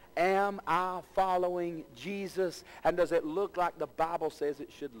 am I following Jesus? And does it look like the Bible says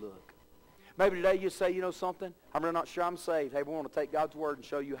it should look? Maybe today you say, you know something? I'm really not sure I'm saved. Hey, we want to take God's Word and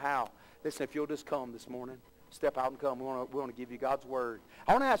show you how. Listen, if you'll just come this morning, step out and come. We want to give you God's Word.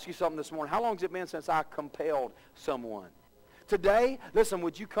 I want to ask you something this morning. How long has it been since I compelled someone? Today, listen,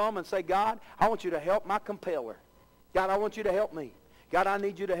 would you come and say, God, I want you to help my compeller. God, I want you to help me. God, I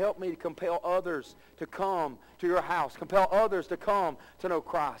need you to help me to compel others to come to your house. Compel others to come to know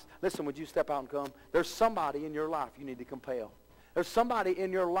Christ. Listen, would you step out and come? There's somebody in your life you need to compel. There's somebody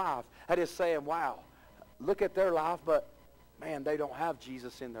in your life that is saying, wow, look at their life, but man, they don't have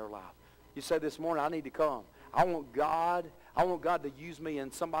Jesus in their life. You say this morning, I need to come. I want God to use me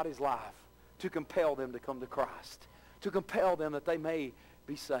in somebody's life to compel them to come to Christ, to compel them that they may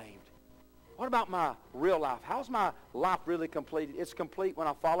be saved. What about my real life? How's my life really completed? It's complete when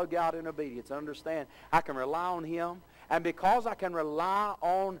I follow God in obedience. I understand I can rely on him. And because I can rely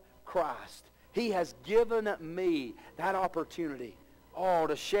on Christ, he has given me that opportunity,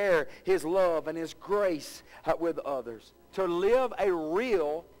 to share his love and his grace with others, to live a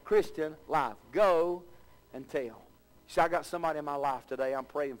real Christian life. Go and tell. See, I got somebody in my life today I'm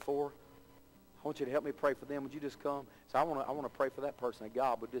praying for. I want you to help me pray for them. Would you just come? So I want to pray for that person, that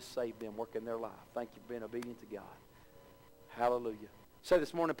God would just save them, work in their life. Thank you for being obedient to God. Hallelujah. Say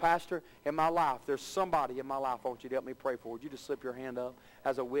this morning, Pastor, in my life, there's somebody in my life I want you to help me pray for. Would you just slip your hand up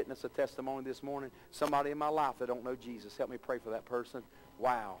as a witness, a testimony this morning? Somebody in my life that don't know Jesus. Help me pray for that person.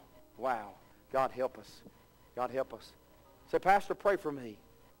 Wow. Wow. God help us. God help us. Say, Pastor, pray for me.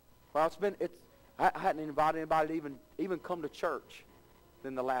 Well, I hadn't invited anybody to even come to church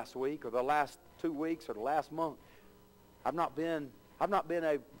in the last week or the last 2 weeks or the last month. I've not been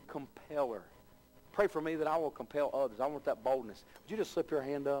a compeller. Pray for me that I will compel others. I want that boldness. Would you just slip your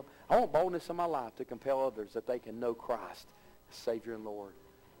hand up? I want boldness in my life to compel others that they can know Christ as Savior and Lord.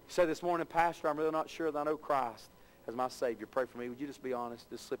 You say this morning, Pastor, I'm really not sure that I know Christ as my Savior. Pray for me. Would you just be honest?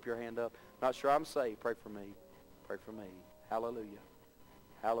 Just slip your hand up. Not sure I'm saved. Pray for me. Pray for me. Hallelujah.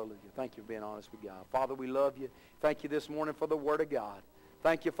 Hallelujah. Thank you for being honest with God. Father, we love you. Thank you this morning for the Word of God.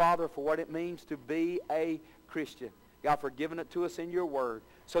 Thank you, Father, for what it means to be a Christian. God, for giving it to us in your Word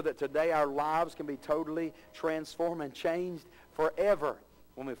so that today our lives can be totally transformed and changed forever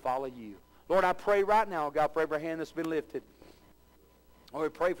when we follow you. Lord, I pray right now, God, for every hand that's been lifted.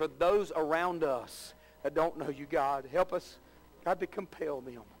 Lord, we pray for those around us that don't know you, God. Help us, God, to compel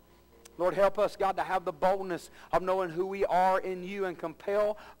them. Lord, help us, God, to have the boldness of knowing who we are in you and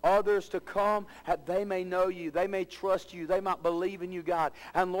compel others to come that they may know you, they may trust you, they might believe in you, God.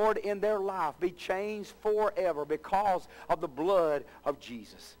 And, Lord, in their life be changed forever because of the blood of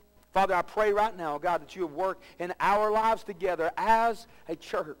Jesus. Father, I pray right now, God, that you have worked in our lives together as a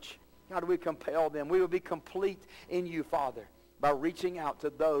church. God, we compel them. We will be complete in you, Father, by reaching out to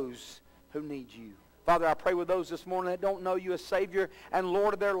those who need you. Father, I pray with those this morning that don't know you as Savior and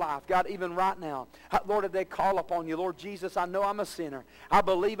Lord of their life. God, even right now, Lord, if they call upon you, Lord Jesus, I know I'm a sinner. I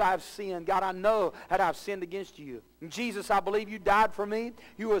believe I have sinned. God, I know that I've sinned against you. And Jesus, I believe you died for me.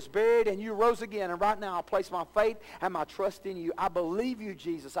 You was buried and you rose again. And right now, I place my faith and my trust in you. I believe you,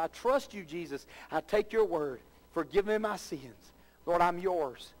 Jesus. I trust you, Jesus. I take your word. Forgive me my sins. Lord, I'm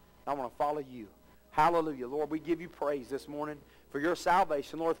yours. I want to follow you. Hallelujah. Lord, we give you praise this morning for your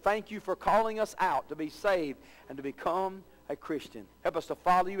salvation. Lord, thank you for calling us out to be saved and to become a Christian. Help us to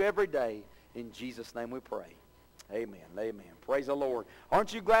follow you every day. In Jesus' name we pray. Amen. Amen. Praise the Lord.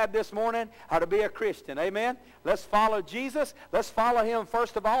 Aren't you glad this morning how to be a Christian? Amen. Let's follow Jesus. Let's follow him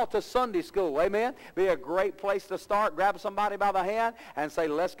first of all to Sunday school. Amen. Be a great place to start. Grab somebody by the hand and say,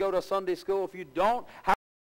 let's go to Sunday school. If you don't